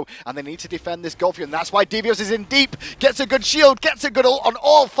available, though, and they need to defend this Gold Fury, and that's why Divios is in deep, gets a good shield, gets a good ult on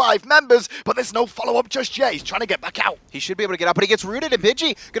all 5 members, but there's no follow-up just yet. He's trying to get back out. He should be able to get out, but he gets rooted, and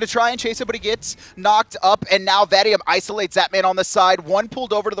Benji going to try and chase him, but he gets knocked up, and now Vetium isolates Zapman on the side. One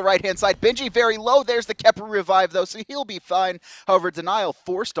pulled over to the right-hand side. Benji very low. There's the Khepri revive, though, so he'll be fine. However, Denial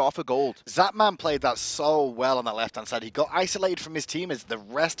forced off a gold. Zapman played that so well on that left-hand side. He got isolated from his team as the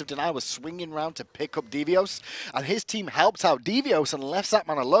rest of Denial was swinging around to pick up Divios, and his team helped out Divios and left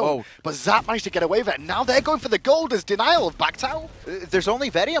Zapman alone. But Zap managed to get away with it, and now they're going for the gold as Denial have backed out. There's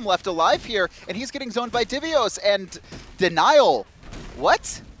only Vetium left alive here, and he's getting zoned by Divios, and Denial.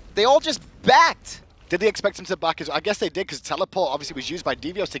 What? They all just backed. Did they expect him to back his? I guess they did, because Teleport obviously was used by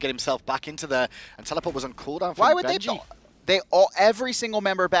Divios to get himself back into there, and Teleport was on cooldown for Why would Benji. Every single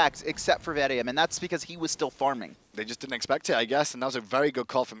member backed except for Vetium, and that's because he was still farming. They just didn't expect it, I guess, and that was a very good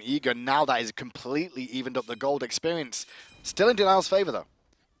call from Eager. Now that is completely evened up the gold experience. Still in Denial's favor, though.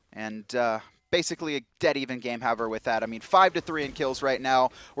 And basically a dead even game, however, with that. I mean, 5-3 in kills right now.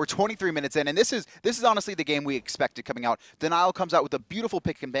 We're 23 minutes in, and this is honestly the game we expected coming out. Denial comes out with a beautiful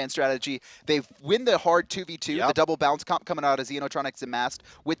pick and ban strategy. They win the hard 2v2, the double bounce comp coming out of Xenotronics and Mast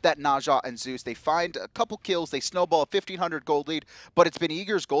with that Naja and Zeus. They find a couple kills. They snowball a 1,500 gold lead, but it's been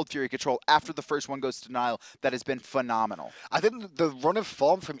Eager's Gold Fury control after the first one goes to Denial that has been phenomenal. I think the run of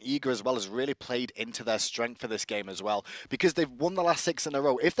form from Eager as well has really played into their strength for this game as well, because they've won the last 6 in a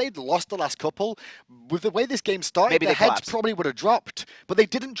row. If they'd lost the last couple, with the way this game started, their heads probably would have dropped, but they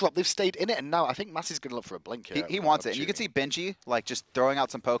didn't drop. They've stayed in it, and now I think Mass is going to look for a blink here. He wants it. And you can see Benji like just throwing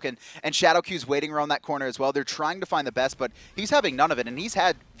out some poking, and Shadowq's waiting around that corner as well. They're trying to find the best, but he's having none of it, and he's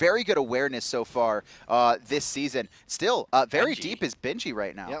had very good awareness so far this season. Still, very deep is Benji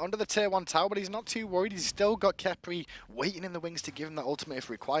right now. Yeah, under the tier 1 tower, but he's not too worried. He's still got Khepri waiting in the wings to give him that ultimate if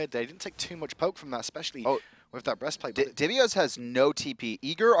required there. He didn't take too much poke from that, especially with that breastplate. Divios has no TP.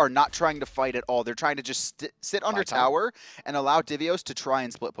 Eager are not trying to fight at all. They're trying to just sit under tower and allow Divios to try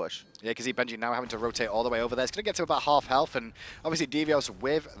and split push. Yeah, because Benji now having to rotate all the way over there. It's going to get to about half health, and obviously Divios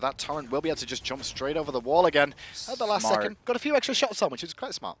with that torrent will be able to just jump straight over the wall again at the last second. Got a few extra shots on, which is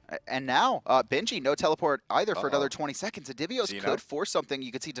quite smart. And now, Benji, no teleport either for another 20 seconds. And Divios could force something.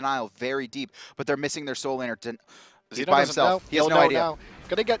 You could see Denial very deep, but they're missing their soul laner. He's by himself. He has no idea. Now.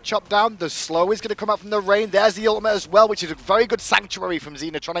 Gonna get chopped down. The slow is gonna come out from the rain. There's the ultimate as well, which is a very good sanctuary from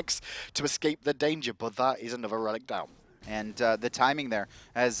Xenotronics to escape the danger, but that is another relic down. And the timing there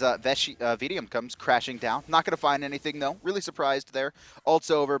as Vetium comes crashing down. Not going to find anything, though. Really surprised there.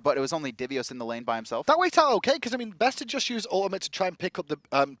 Ult's over, but it was only Divios in the lane by himself. That worked out okay, because, I mean, Best to just use ultimate to try and pick up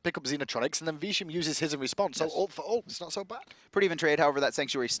Xenotronics, and then Vetium uses his in response. So ult for ult, it's not so bad. Pretty even trade, however, that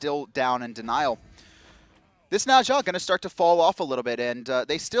Sanctuary still down in Denial. This Naja going to start to fall off a little bit, and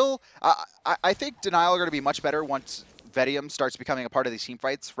they still, I think Denial are going to be much better once Vetium starts becoming a part of these team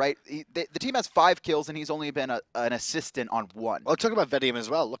fights, right? The team has 5 kills, and he's only been an assistant on 1. Well, talking about Vetium as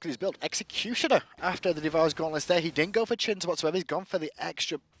well, look at his build. Executioner after the Divios gauntlets there. He didn't go for chins whatsoever. He's gone for the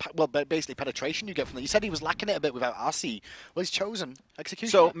extra, well, basically penetration you get from that. You said he was lacking it a bit without RC. Well, he's chosen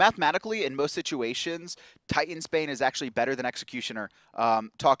Executioner. So mathematically, in most situations, Titan's Bane is actually better than Executioner.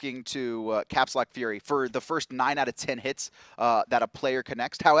 Talking to Caps Lock Fury, for the first 9 out of 10 hits that a player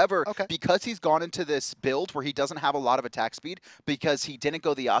connects. However, because he's gone into this build where he doesn't have a lot of attack speed, because he didn't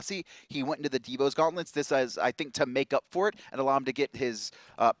go the Aussie, he went into the Divios gauntlets. This is, I think, to make up for it and allow him to get his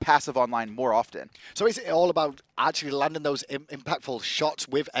passive online more often. So is it all about actually landing those impactful shots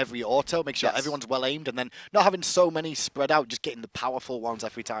with every auto, make sure everyone's well aimed, and then not having so many spread out, just getting the powerful ones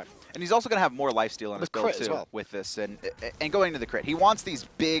every time? And he's also going to have more lifesteal in his build too with this, and going to the crit. He wants these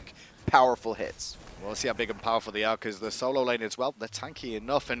big, powerful hits. Well, let's see how big and powerful they are, because the solo lane as well, they're tanky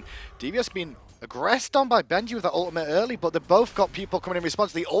enough, and Divios been aggressed on by Benji with that ultimate early, but they both got people coming in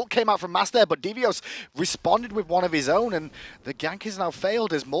response. The ult came out from Mass there, but Divios responded with one of his own, and the gank is now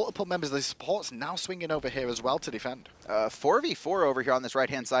failed as multiple members of the supports now swinging over here as well to defend. 4v4 over here on this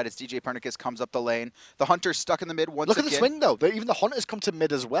right-hand side as djpernicus comes up the lane. The Hunter's stuck in the mid once again. Look at the swing, though. Even the Hunter's come to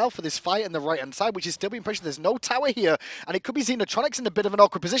mid as well for this fight in the right-hand side, which is still being pressured. There's no tower here, and it could be Xenotronics in a bit of an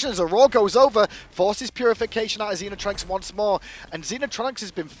awkward position as Aror goes over, forces purification out of Xenotronics once more, and Xenotronics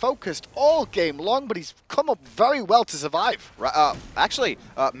has been focused all game long, but he's come up very well to survive. Actually,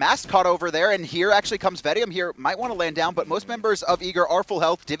 Mast caught over there, and here actually comes Vetium. Here might want to land down, but most members of Eager are full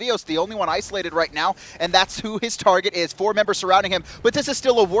health. Divios, the only one isolated right now, and that's who his target is. 4 members surrounding him, but this is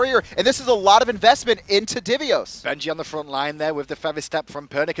still a warrior, and this is a lot of investment into Divios. Benji on the front line there with the feather step from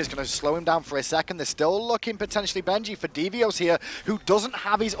Pernic is going to slow him down for a second. They're still looking potentially Benji for Divios here, who doesn't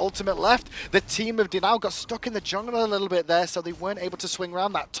have his ultimate left. The team of Denial got stuck in the jungle a little bit there, so they weren't able to swing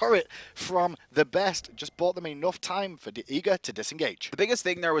around. That turret from TheBest just bought them enough time for Eager to disengage. The biggest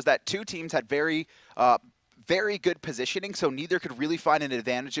thing there was that 2 teams had very good positioning, so neither could really find an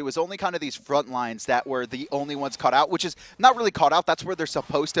advantage. It was only kind of these front lines that were the only ones caught out, which is not really caught out. That's where they're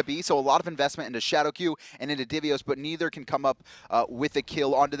supposed to be. So a lot of investment into Shadowq and into Divios, but neither can come up with a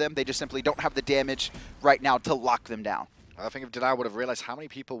kill onto them. They just simply don't have the damage right now to lock them down. I think if Denial would have realized how many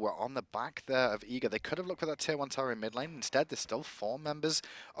people were on the back there of Eager, they could have looked for that tier 1 tower in mid lane. Instead, there's still 4 members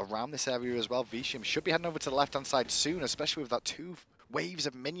around this area as well. Vetium should be heading over to the left-hand side soon, especially with that 2 waves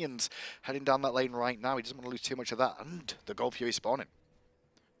of minions heading down that lane right now. He doesn't want to lose too much of that, and the Gold Fury spawning.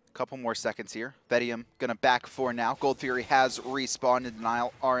 Couple more seconds here. Vetium gonna back for now. Gold Fury has respawned, and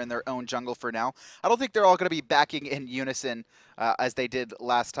Denial are in their own jungle for now. I don't think they're all gonna be backing in unison as they did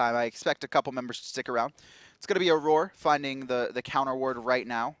last time. I expect a couple members to stick around. It's gonna be Aror finding the counter ward right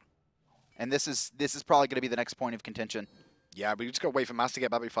now, and this is probably gonna be the next point of contention. Yeah, but you just got to wait for Mass to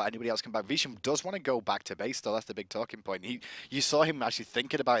get back before anybody else can back. Vetium does want to go back to base, though. That's the big talking point. You saw him actually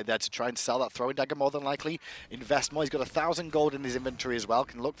thinking about it there to try and sell that throwing dagger more than likely. Invest more. He's got 1,000 gold in his inventory as well.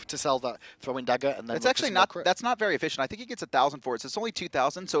 Can look to sell that throwing dagger and then. It's actually not. That's not very efficient. I think he gets 1,000 for it. So it's only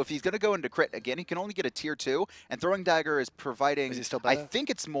 2,000. So if he's going to go into crit again, he can only get a tier 2. And throwing dagger is providing. Is he still better? I think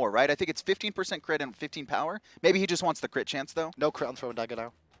it's more, right? I think it's 15% crit and 15 power. Maybe he just wants the crit chance though. No crit on throwing dagger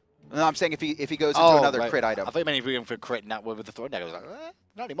now. No, I'm saying if he goes into another crit item. I think many people for crit now with the throwing dagger. I was like,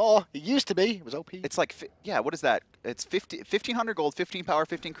 not anymore. It used to be. It was OP. It's like, yeah, what is that? It's 1,500 gold, 15 power,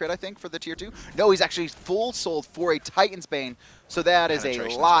 15 crit, I think, for the tier 2. No, he's actually full sold for a Titan's Bane. So that is a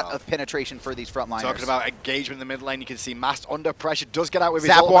lot of penetration for these frontliners. Talking about engagement in the mid lane, you can see Mast under pressure, does get out with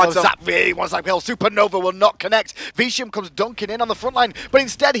Zap his ult. Zap really wants that kill. Supernova will not connect. Vetium comes dunking in on the front line, but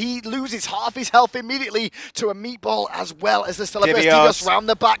instead he loses half his health immediately to a meatball, as well as the Celebes. Divios round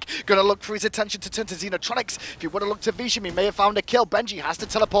the back, gonna look for his attention to turn to Xenotronics. If he would have looked to Vetium, he may have found a kill. Benji has to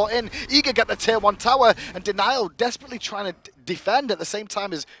teleport in. Eager get the tier 1 tower, and Denial desperately trying to defend at the same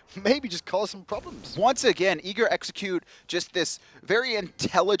time as maybe just cause some problems. Once again, Eager execute just this very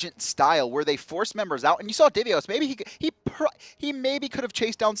intelligent style where they force members out, and you saw Divios. Maybe he maybe could have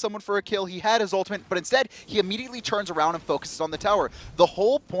chased down someone for a kill. He had his ultimate, but instead he immediately turns around and focuses on the tower. The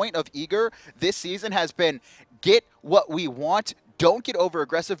whole point of Eager this season has been get what we want. Don't get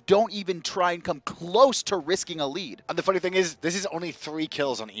over-aggressive. Don't even try and come close to risking a lead. And the funny thing is, this is only 3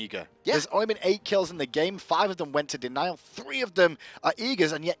 kills on Eager. Yeah. There's only been 8 kills in the game. 5 of them went to Denial. 3 of them are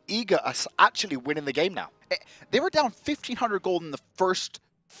Eager's, and yet Eager are actually winning the game now. They were down 1,500 gold in the first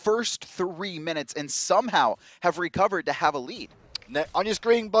 3 minutes and somehow have recovered to have a lead. On your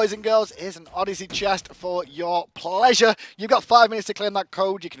screen, boys and girls, is an Odyssey chest for your pleasure. You've got 5 minutes to claim that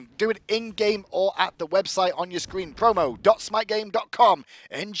code. You can do it in-game or at the website on your screen, promo.smitegame.com.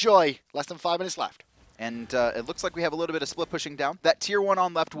 Enjoy. Less than 5 minutes left. And it looks like we have a little bit of split pushing down. That tier 1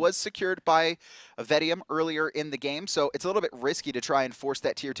 on left was secured by Vetium earlier in the game, so it's a little bit risky to try and force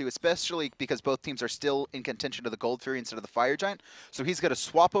that tier 2, especially because both teams are still in contention to the Gold Fury instead of the Fire Giant. So he's going to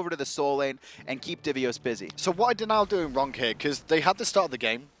swap over to the Soul Lane and keep Divios busy. So what are Denial doing wrong here? Because they had the start of the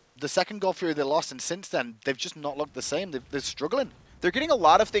game, the second Gold Fury they lost, and since then, they've just not looked the same. They're struggling. They're getting a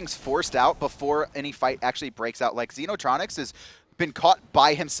lot of things forced out before any fight actually breaks out. Like Xenotronics has been caught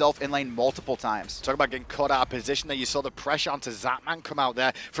by himself in lane multiple times. Talk about getting caught out of position there. You saw the pressure onto Zapman come out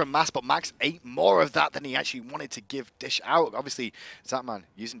there from Max, but Max ate more of that than he actually wanted to give dish out. Obviously, Zapman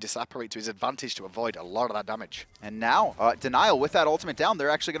using Disapparate to his advantage to avoid a lot of that damage. And now, Denial with that ultimate down, they're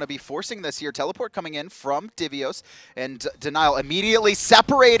actually going to be forcing this here. Teleport coming in from Divios, and Denial immediately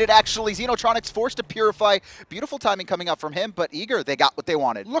separated, actually. Xenotronics forced to purify. Beautiful timing coming up from him, but Eager, they got what they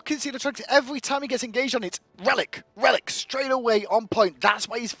wanted. Look at Xenotronics. Every time he gets engaged on it, Relic, straight away on point. That's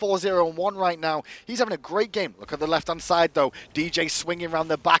why he's 4-0-1 right now. He's having a great game. Look at the left-hand side, though. DJ swinging around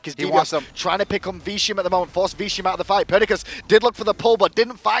the back. He wants him. Trying to pick on Vetium at the moment. Force Vetium out of the fight. Pernicus did look for the pull, but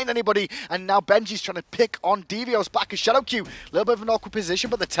didn't find anybody. And now Benji's trying to pick on Divios back as Shadowq. A little bit of an awkward position,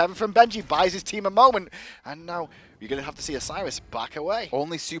 but the tether from Benji buys his team a moment. And now you're going to have to see Osiris back away.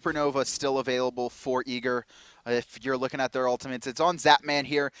 Only Supernova still available for Eager. If you're looking at their ultimates, it's on Zapman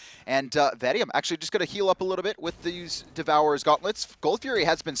here, and Vetium actually just going to heal up a little bit with these Devourer's Gauntlets. Gold Fury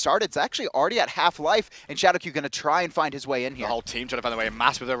has been started. It's actually already at half life, and Shadowq going to try and find his way in here. The whole team trying to find their way in.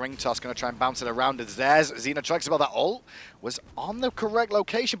 Mass with a ring toss, going to try and bounce it around. As there's Xenotronics. About that ult was on the correct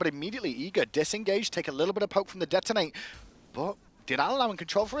location, but immediately Eager disengaged, take a little bit of poke from the detonate, but Denial now in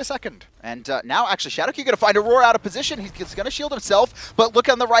control for a second. And now, actually, Shadowq going to find Aror out of position. He's going to shield himself, but look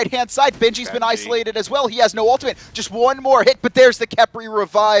on the right-hand side. Benji's been isolated as well. He has no ultimate. Just one more hit, but there's the Khepri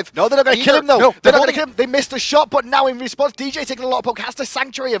revive. No, they're not going to kill him, though. No, they're not going to kill him. They missed the shot, but now in response, DJ taking a lot of poke. Has the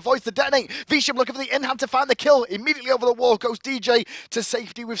Sanctuary, avoids the detonate. Vetium looking for the in-hand to find the kill. Immediately over the wall goes DJ to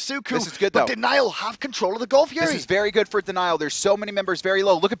safety with Suku. This is good, though. But Denial have control of the Gold Fury. This is very good for Denial. There's so many members very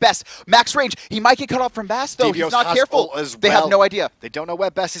low. Look at Best. Max range. He might get cut off from Bast, though. Divios He's not careful. They have no idea. They don't know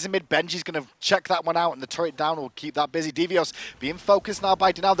where Best is in mid. Benji's going to check that one out, and the turret down will keep that busy. Divios being focused now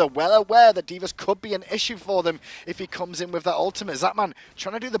by Denial. They're well aware that Divios could be an issue for them if he comes in with that ultimate. Zapman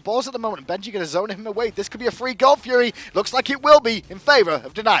trying to do the balls at the moment, and Benji going to zone him away. This could be a free Gold Fury. Looks like it will be in favor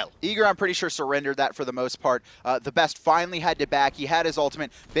of Denial. Eager, I'm pretty sure, surrendered that for the most part. TheBest finally had to back. He had his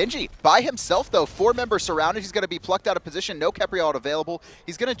ultimate. Benji, by himself, though, 4 members surrounded. He's going to be plucked out of position. No Khepri out available.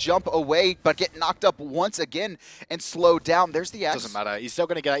 He's going to jump away, but get knocked up once again and slow down. There's the X. Doesn't matter. He's still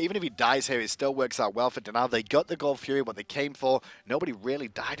going to get out. Even if he dies here, it still works out well for Denial. They got the Gold Fury, what they came for. Nobody really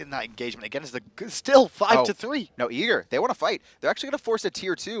died in that engagement. Again, it's still 5-3. No, Eager. They want to fight. They're actually going to force a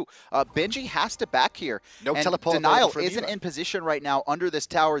tier 2. Benji has to back here. No and teleport. Denial isn't in position right now under this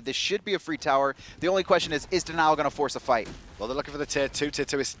tower. This should be a free tower. The only question is Denial going to force a fight? Well, they're looking for the tier 2. Tier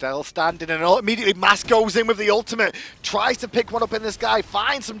 2 is still standing, and immediately Mass goes in with the ultimate. Tries to pick one up in this guy.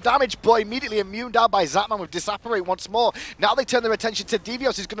 Finds some damage, but immediately immuned out by Zapman with Disapparate once more. Now they turn their attention to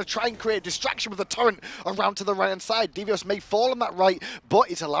Divios, who's going to try and create a distraction with the torrent around to the right-hand side. Divios may fall on that right, but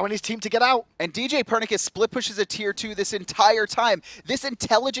it's allowing his team to get out. And djpernicus split pushes a tier 2 this entire time. This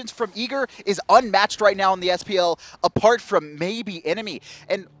intelligence from Eager is unmatched right now in the SPL, apart from maybe Enemy.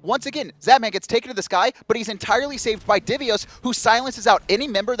 And once again, Zapman gets taken to the sky, but he's entirely saved by Divios, who silences out any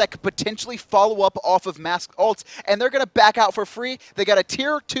member that could potentially follow up off of mask ults, and they're going to back out for free. They got a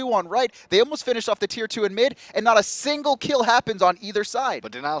tier 2 on right. They almost finished off the tier 2 in mid, and not a single kill happens on either side.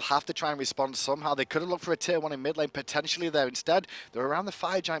 But Denial have to try and respond somehow. They could have looked for a tier 1 in mid lane potentially there. Instead, they're around the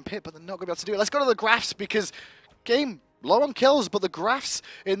Fire Giant pit, but they're not going to be able to do it. Let's go to the graphs, because game low on kills, but the graphs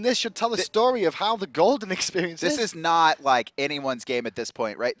in this should tell a story of how the Golden experience is. This is not like anyone's game at this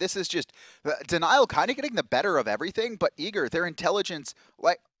point, right? This is just Denial kind of getting the better of everything, but Eager, their intelligence,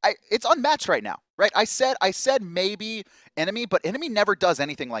 it's unmatched right now, right? I said maybe Enemy, but Enemy never does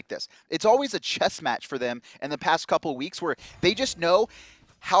anything like this. It's always a chess match for them in the past couple weeks where they just know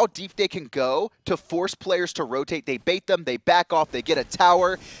how deep they can go to force players to rotate. They bait them, they back off, they get a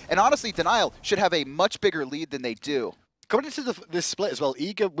tower. And honestly, Denial should have a much bigger lead than they do. Coming into this split as well,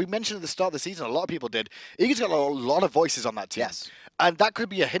 Eager, we mentioned at the start of the season, a lot of people did. Eager's got a lot of voices on that team. Yes. And that could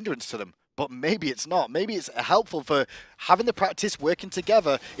be a hindrance to them. But maybe it's not. Maybe it's helpful for having the practice, working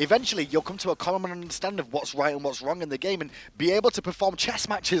together. Eventually, you'll come to a common understanding of what's right and what's wrong in the game and be able to perform chess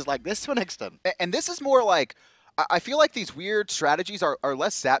matches like this to an extent. And this is more like I feel like these weird strategies are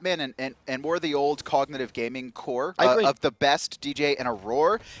less Zapman and more the old cognitive gaming core of TheBest, DJ, and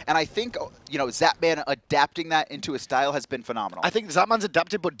Aror. And I think, you know, Zapman adapting that into a style has been phenomenal. I think Zapman's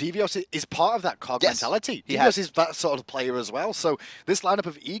adapted, but Divios is part of that cog mentality. Divios is that sort of player as well. So this lineup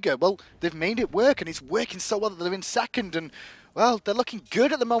of Eager, well, they've made it work, and it's working so well that they're in second. And, well, they're looking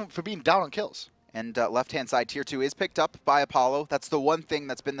good at the moment for being down on kills. And left-hand side, Tier 2 is picked up by Apollo. That's the one thing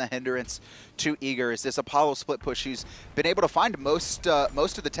that's been the hindrance to Eager, is this Apollo split push. He's been able to find most of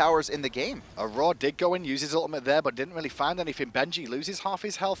the towers in the game. Aror did go and use his ultimate there, but didn't really find anything. Benji loses half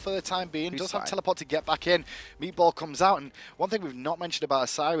his health for the time being. Does have teleport to get back in. Meatball comes out, and one thing we've not mentioned about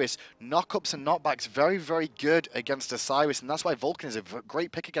Osiris, knockups and knockbacks, very, very good against Osiris, and that's why Vulcan is a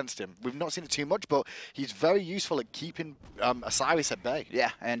great pick against him. We've not seen it too much, but he's very useful at keeping Osiris at bay. Yeah,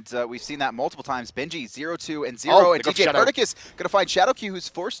 and we've seen that multiple times. Benji, 0-2 and 0, and djpernicus going to find Shadowq, who's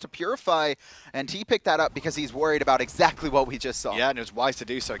forced to purify, and he picked that up because he's worried about exactly what we just saw. Yeah, and it was wise to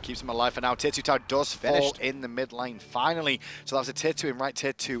do so. It keeps him alive for now. Tier 2 tower does fall in the mid lane, finally. So that was a Tier 2 in right,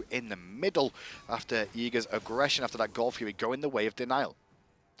 Tier 2 in the middle after Eager's aggression, after that Gold Fury going the way of denial.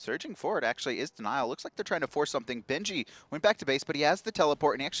 Surging forward actually is denial. Looks like they're trying to force something. Benji went back to base, but he has the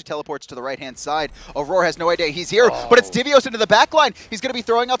teleport, and he actually teleports to the right-hand side. Aurora has no idea he's here, but it's Divios into the back line. He's going to be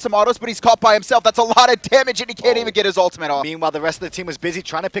throwing out some autos, but he's caught by himself. That's a lot of damage, and he can't even get his ultimate off. Meanwhile, the rest of the team was busy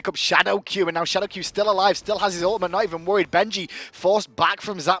trying to pick up Shadowq, and now Shadowq's still alive, still has his ultimate, not even worried. Benji forced back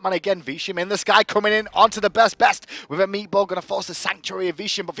from Zapman again. Vetium in the sky, coming in onto the best with a meatball, going to force the Sanctuary of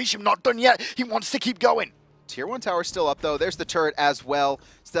Vetium, but Vetium not done yet. He wants to keep going. Tier 1 tower still up, though. There's the turret as well.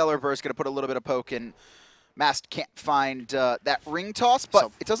 Stellar Burst going to put a little bit of poke in. Mast can't find that ring toss, but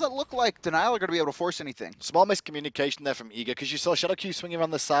it doesn't look like Denial are going to be able to force anything. Small miscommunication there from Eager, because you saw Shadowq swinging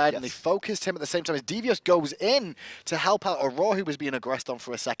around the side, and they focused him at the same time as Divios goes in to help out Aurora, who was being aggressed on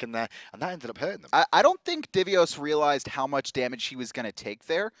for a second there, and that ended up hurting them. I don't think Divios realized how much damage he was going to take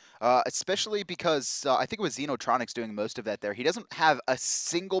there, especially because I think it was Xenotronics doing most of that there. He doesn't have a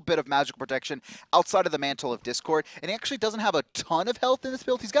single bit of magical protection outside of the Mantle of Discord, and he actually doesn't have a ton of health in this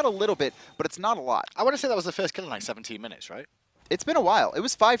build. He's got a little bit, but it's not a lot. I want to say that was the first kill in like 17 minutes, right? It's been a while. It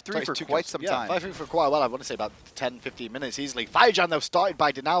was 5-3 for quite some time. Yeah, 5-3 for quite a while. I want to say about 10-15 minutes easily. Firegiant, though, started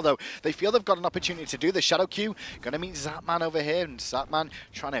by Denial, though. They feel they've got an opportunity to do this. Shadowq going to meet Zapman over here, and Zapman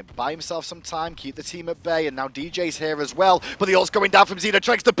trying to buy himself some time, keep the team at bay, and now DJ's here as well. But the ult's going down from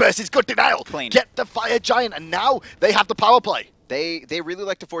Xenotronics. The burst is good. Denial get the Firegiant, and now they have the power play. They really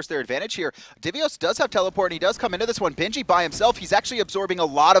like to force their advantage here. Divios does have teleport, and he does come into this one. Benji by himself, he's actually absorbing a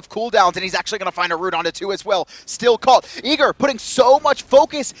lot of cooldowns, and he's actually going to find a root onto 2 as well. Still caught. Eager putting so much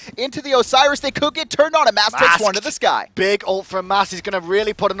focus into the Osiris, they could get turned on, and Mast takes one to the sky. Big ult from Mast. He's going to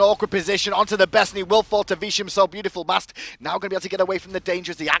really put an awkward position onto the best, and he will fall to Vetium. So beautiful. Mast now going to be able to get away from the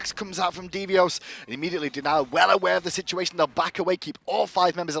dangers. The axe comes out from Divios. Immediately Denial, well aware of the situation. They'll back away, keep all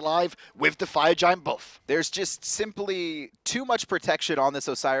 5 members alive with the Firegiant buff. There's just simply too much protection on this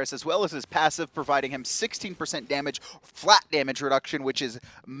Osiris, as well as his passive, providing him 16% damage, flat damage reduction, which is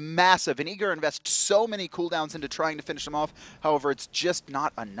massive. And Eager invests so many cooldowns into trying to finish him off. However, it's just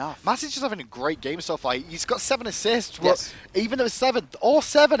not enough. Mast is just having a great game so far. He's got 7 assists. Yes. Even though 7, all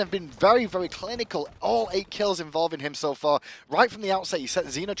 7 have been very, very clinical. All 8 kills involving him so far. Right from the outset, he set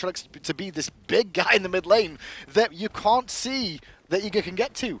Xenotronics to be this big guy in the mid lane that you can't see that Eager can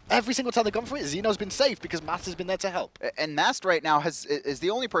get to. Every single time they've gone for it, Xeno's been safe because Mast has been there to help. And Mast right now is the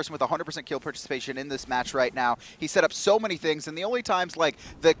only person with 100% kill participation in this match right now. He set up so many things, and the only times like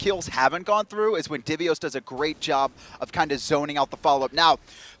the kills haven't gone through is when Divios does a great job of kind of zoning out the follow-up. Now,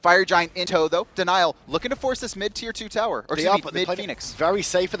 Firegiant in tow, though. Denial looking to force this mid-tier 2 tower, or mid-Phoenix. Very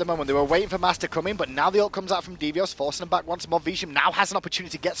safe at the moment. They were waiting for Mast to come in, but now the ult comes out from Divios, forcing him back once more. Vetium now has an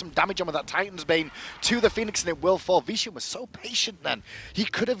opportunity to get some damage on with that Titan's Bane to the Phoenix, and it will fall. Vetium was so patient then. He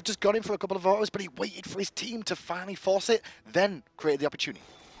could have just gone in for a couple of autos, but he waited for his team to finally force it, then created the opportunity.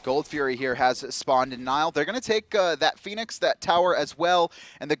 Gold Fury here has spawned in Nile. They're going to take that Phoenix, that tower as well,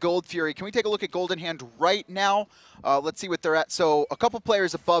 and the Gold Fury. Can we take a look at Golden Hand right now? Let's see what they're at. So a couple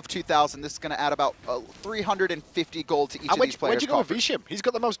players above 2,000. This is going to add about 350 gold to each of these players. Where'd you go with Vetium? He's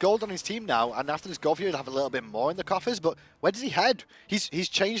got the most gold on his team now, and after this Gold Fury, he'll have a little bit more in the coffers, but where does he head? He's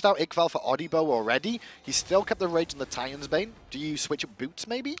changed out Iqval for Audibo already. He's still kept the rage on the Titan's Bane. Do you switch up boots,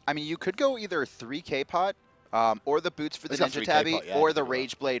 maybe? I mean, you could go either 3K pot, or the boots for the Ninja Tabby, or the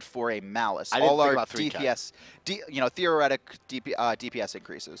Rage Blade for a Malice. All are DPS, theoretic DPS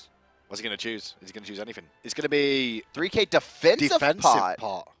increases. What's he going to choose? Is he going to choose anything? It's going to be 3K defensive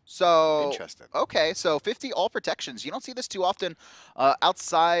pot. So, interesting. Okay, so 50 all protections. You don't see this too often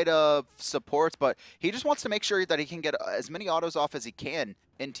outside of supports, but he just wants to make sure that he can get as many autos off as he can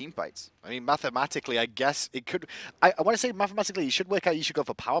in team fights. I mean, mathematically, I guess it could... I want to say mathematically, you should work out you should go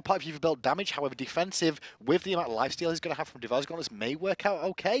for power pop if you've built damage. However, defensive, with the amount of lifesteal he's going to have from Divios, may work out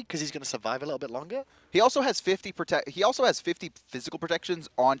okay, because he's going to survive a little bit longer. He also has 50 physical protections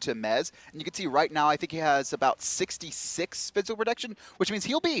onto Mez, and you can see right now I think he has about 66 physical protection, which means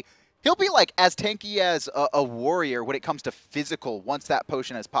he'll be like as tanky as a warrior when it comes to physical once that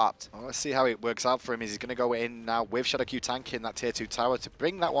potion has popped. Well, let's see how it works out for him. He's going to go in now with Shadowq tanking that tier 2 tower to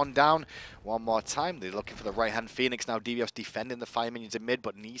bring that one down one more time. They're looking for the right-hand Phoenix now. Divios defending the fire minions in mid,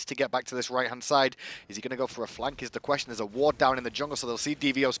 but needs to get back to this right-hand side. Is he going to go for a flank is the question. There's a ward down in the jungle, so they'll see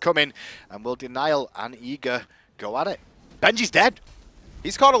Divios coming, and will Denial and Eager go at it. Benji's dead.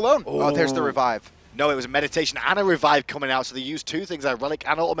 He's caught alone. Oh, there's the revive. No, it was a meditation and a revive coming out, so they used two things, a relic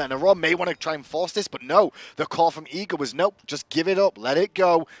and ultimate. And Aror may want to try and force this, but no. The call from Eager was, nope, just give it up, let it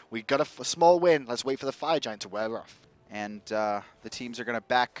go. We got a small win. Let's wait for the Fire Giant to wear off. And the teams are going to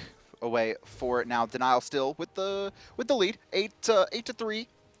back away for it now. Denial still with the lead, 8-3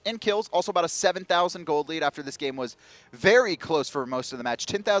 in kills. Also about a 7,000 gold lead after this game was very close for most of the match.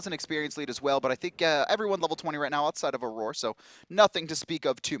 10,000 experience lead as well, but I think everyone level 20 right now outside of Aror, so nothing to speak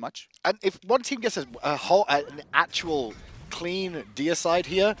of too much. And if one team gets an actual clean deicide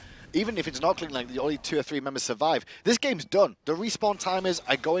here, even if it's not clean, like only 2 or 3 members survive, this game's done. The respawn timers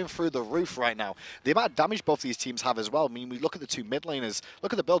are going through the roof right now. The amount of damage both these teams have as well. I mean, we look at the two mid laners,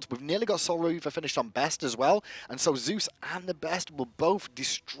 look at the builds. We've nearly got Soul Reaver finished on best as well. And so Zeus and the best will both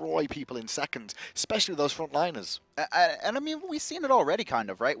destroy people in seconds, especially those front liners. And I mean, we've seen it already kind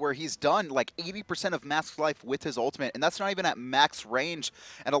of, right? Where he's done like 80% of Mask's life with his ultimate, and that's not even at max range.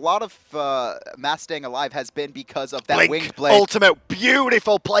 And a lot of Mask staying alive has been because of that Blink, winged blade. Ultimate,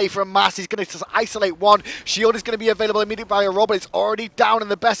 beautiful play from Mask. He's going to isolate one. Shield is going to be available immediately by Aror, but it's already down, and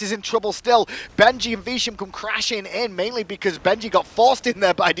the best is in trouble still. Benji and Vetium come crashing in, mainly because Benji got forced in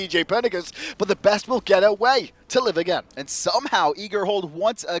there by djpernicus, but the best will get away to live again. And somehow Eager hold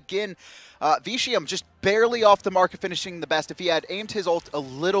once again. Vetium just barely off the mark of finishing the best. If he had aimed his ult a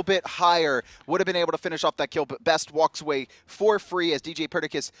little bit higher, would have been able to finish off that kill, but Best walks away for free as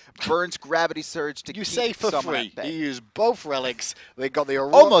djpernicus burns Gravity Surge to You keep say for someone free. at bay. You use both relics. They got the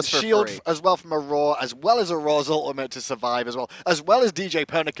Aror Almost for shield free. as well from Aror, as well as Auror's ultimate to survive as well as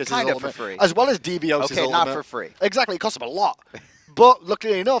djpernicus' Kind of ultimate, for free. as well as Divios' Okay, ultimate. not for free. Exactly, it costs them a lot. But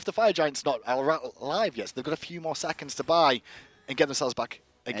luckily enough, the Fire Giant's not alive yet, so they've got a few more seconds to buy and get themselves back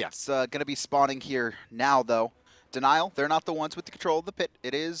again. It's going to be spawning here now, though. Denial, they're not the ones with the control of the pit.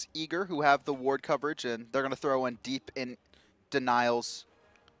 It is Eager who have the ward coverage, and they're going to throw in deep in Denial's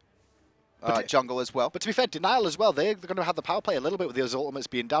jungle as well. But to be fair, Denial as well, they're going to have the power play a little bit with those ultimates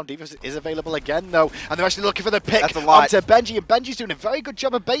being down. Divios is available again, though, and they're actually looking for the pick That's a lot. onto Benji, and Benji's doing a very good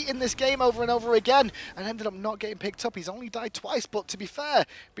job of baiting this game over and over again, and ended up not getting picked up. He's only died twice, but to be fair,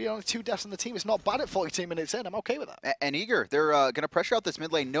 being only 2 deaths on the team, it's not bad at 42 minutes in. I'm okay with that. And Eager, they're going to pressure out this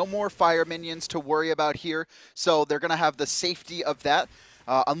mid lane. No more fire minions to worry about here, so they're going to have the safety of that.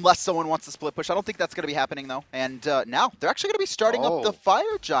 Unless someone wants to split push. I don't think that's going to be happening, though. And now they're actually going to be starting up the Fire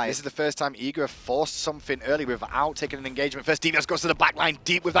Giant. This is the first time Eager forced something early without taking an engagement. First, Divios goes to the back line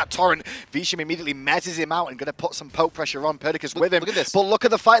deep with that torrent. Vetium immediately messes him out and going to put some poke pressure on Pernicus with him. Look at this. But look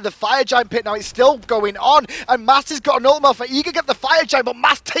at the fight. The Fire Giant pit now. It's still going on. And Master's got an ultimate for Eager get the Fire Giant, but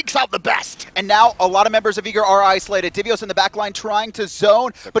Master takes out the best. And now a lot of members of Eager are isolated. Divios in the back line trying to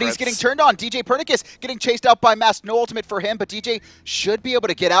zone, but he's getting turned on. djpernicus getting chased out by Mask. No ultimate for him, but DJ should be able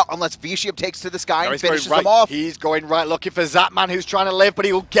to get out unless Vetium takes to the sky and finishes them off. He's going right, looking for Zapman, who's trying to live, but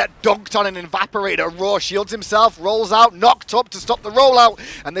he will get dunked on and evaporated. Aror shields himself, rolls out, knocked up to stop the rollout,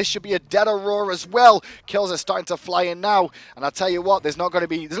 and this should be a dead Aror as well. Kills are starting to fly in now, and I'll tell you what, there's going to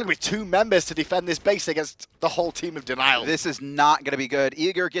be 2 members to defend this base against the whole team of Denial. This is not going to be good.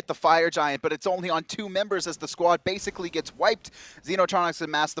 Eager get the Fire Giant, but it's only on 2 members as the squad basically gets wiped. Xenotronics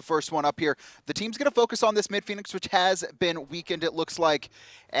and Mass the first one up here. The team's going to focus on this mid Phoenix, which has been weakened, it looks like,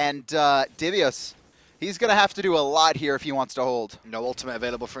 and Divios, he's going to have to do a lot here if he wants to hold. No ultimate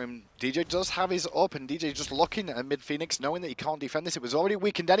available for him. DJ does have his up, and DJ just looking at mid Phoenix, knowing that he can't defend this. It was already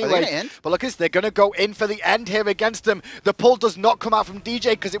weakened anyway. But look at this, they're going to go in for the end here against them. The pull does not come out from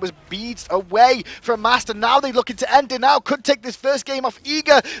DJ because it was beads away from Master. Now they're looking to end it now. Could take this first game off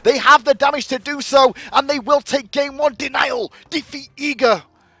Eager. They have the damage to do so, and they will take game 1. Denial defeat Eager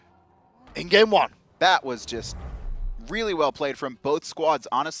in game 1. That was just really well played from both squads,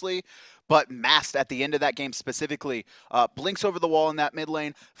 honestly. but Mast at the end of that game specifically blinks over the wall in that mid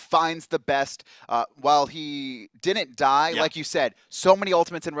lane, finds TheBest. While he didn't die, like you said, so many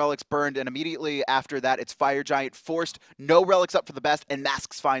ultimates and relics burned, and immediately after that, it's Fire Giant forced, no relics up for TheBest, and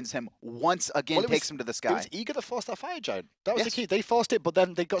Masks finds him once again, takes him to the sky. It was Eager to force that Fire Giant. That was the key. They forced it, but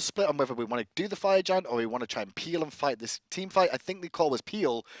then they got split on whether we want to do the Fire Giant or we want to try and peel and fight this team fight. I think the call was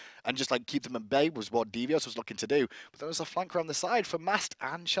peel and just like keep them at bay was what Divios was looking to do. But there was a flank around the side for Mast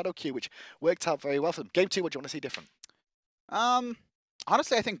and Shadowq, which worked out very well for them. Game 2, what do you want to see different?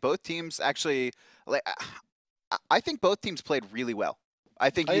 Honestly, I think both teams actually, like, I think both teams played really well. I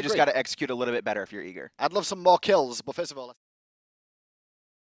think you just got to execute a little bit better if you're Eager. I'd love some more kills, but first of all,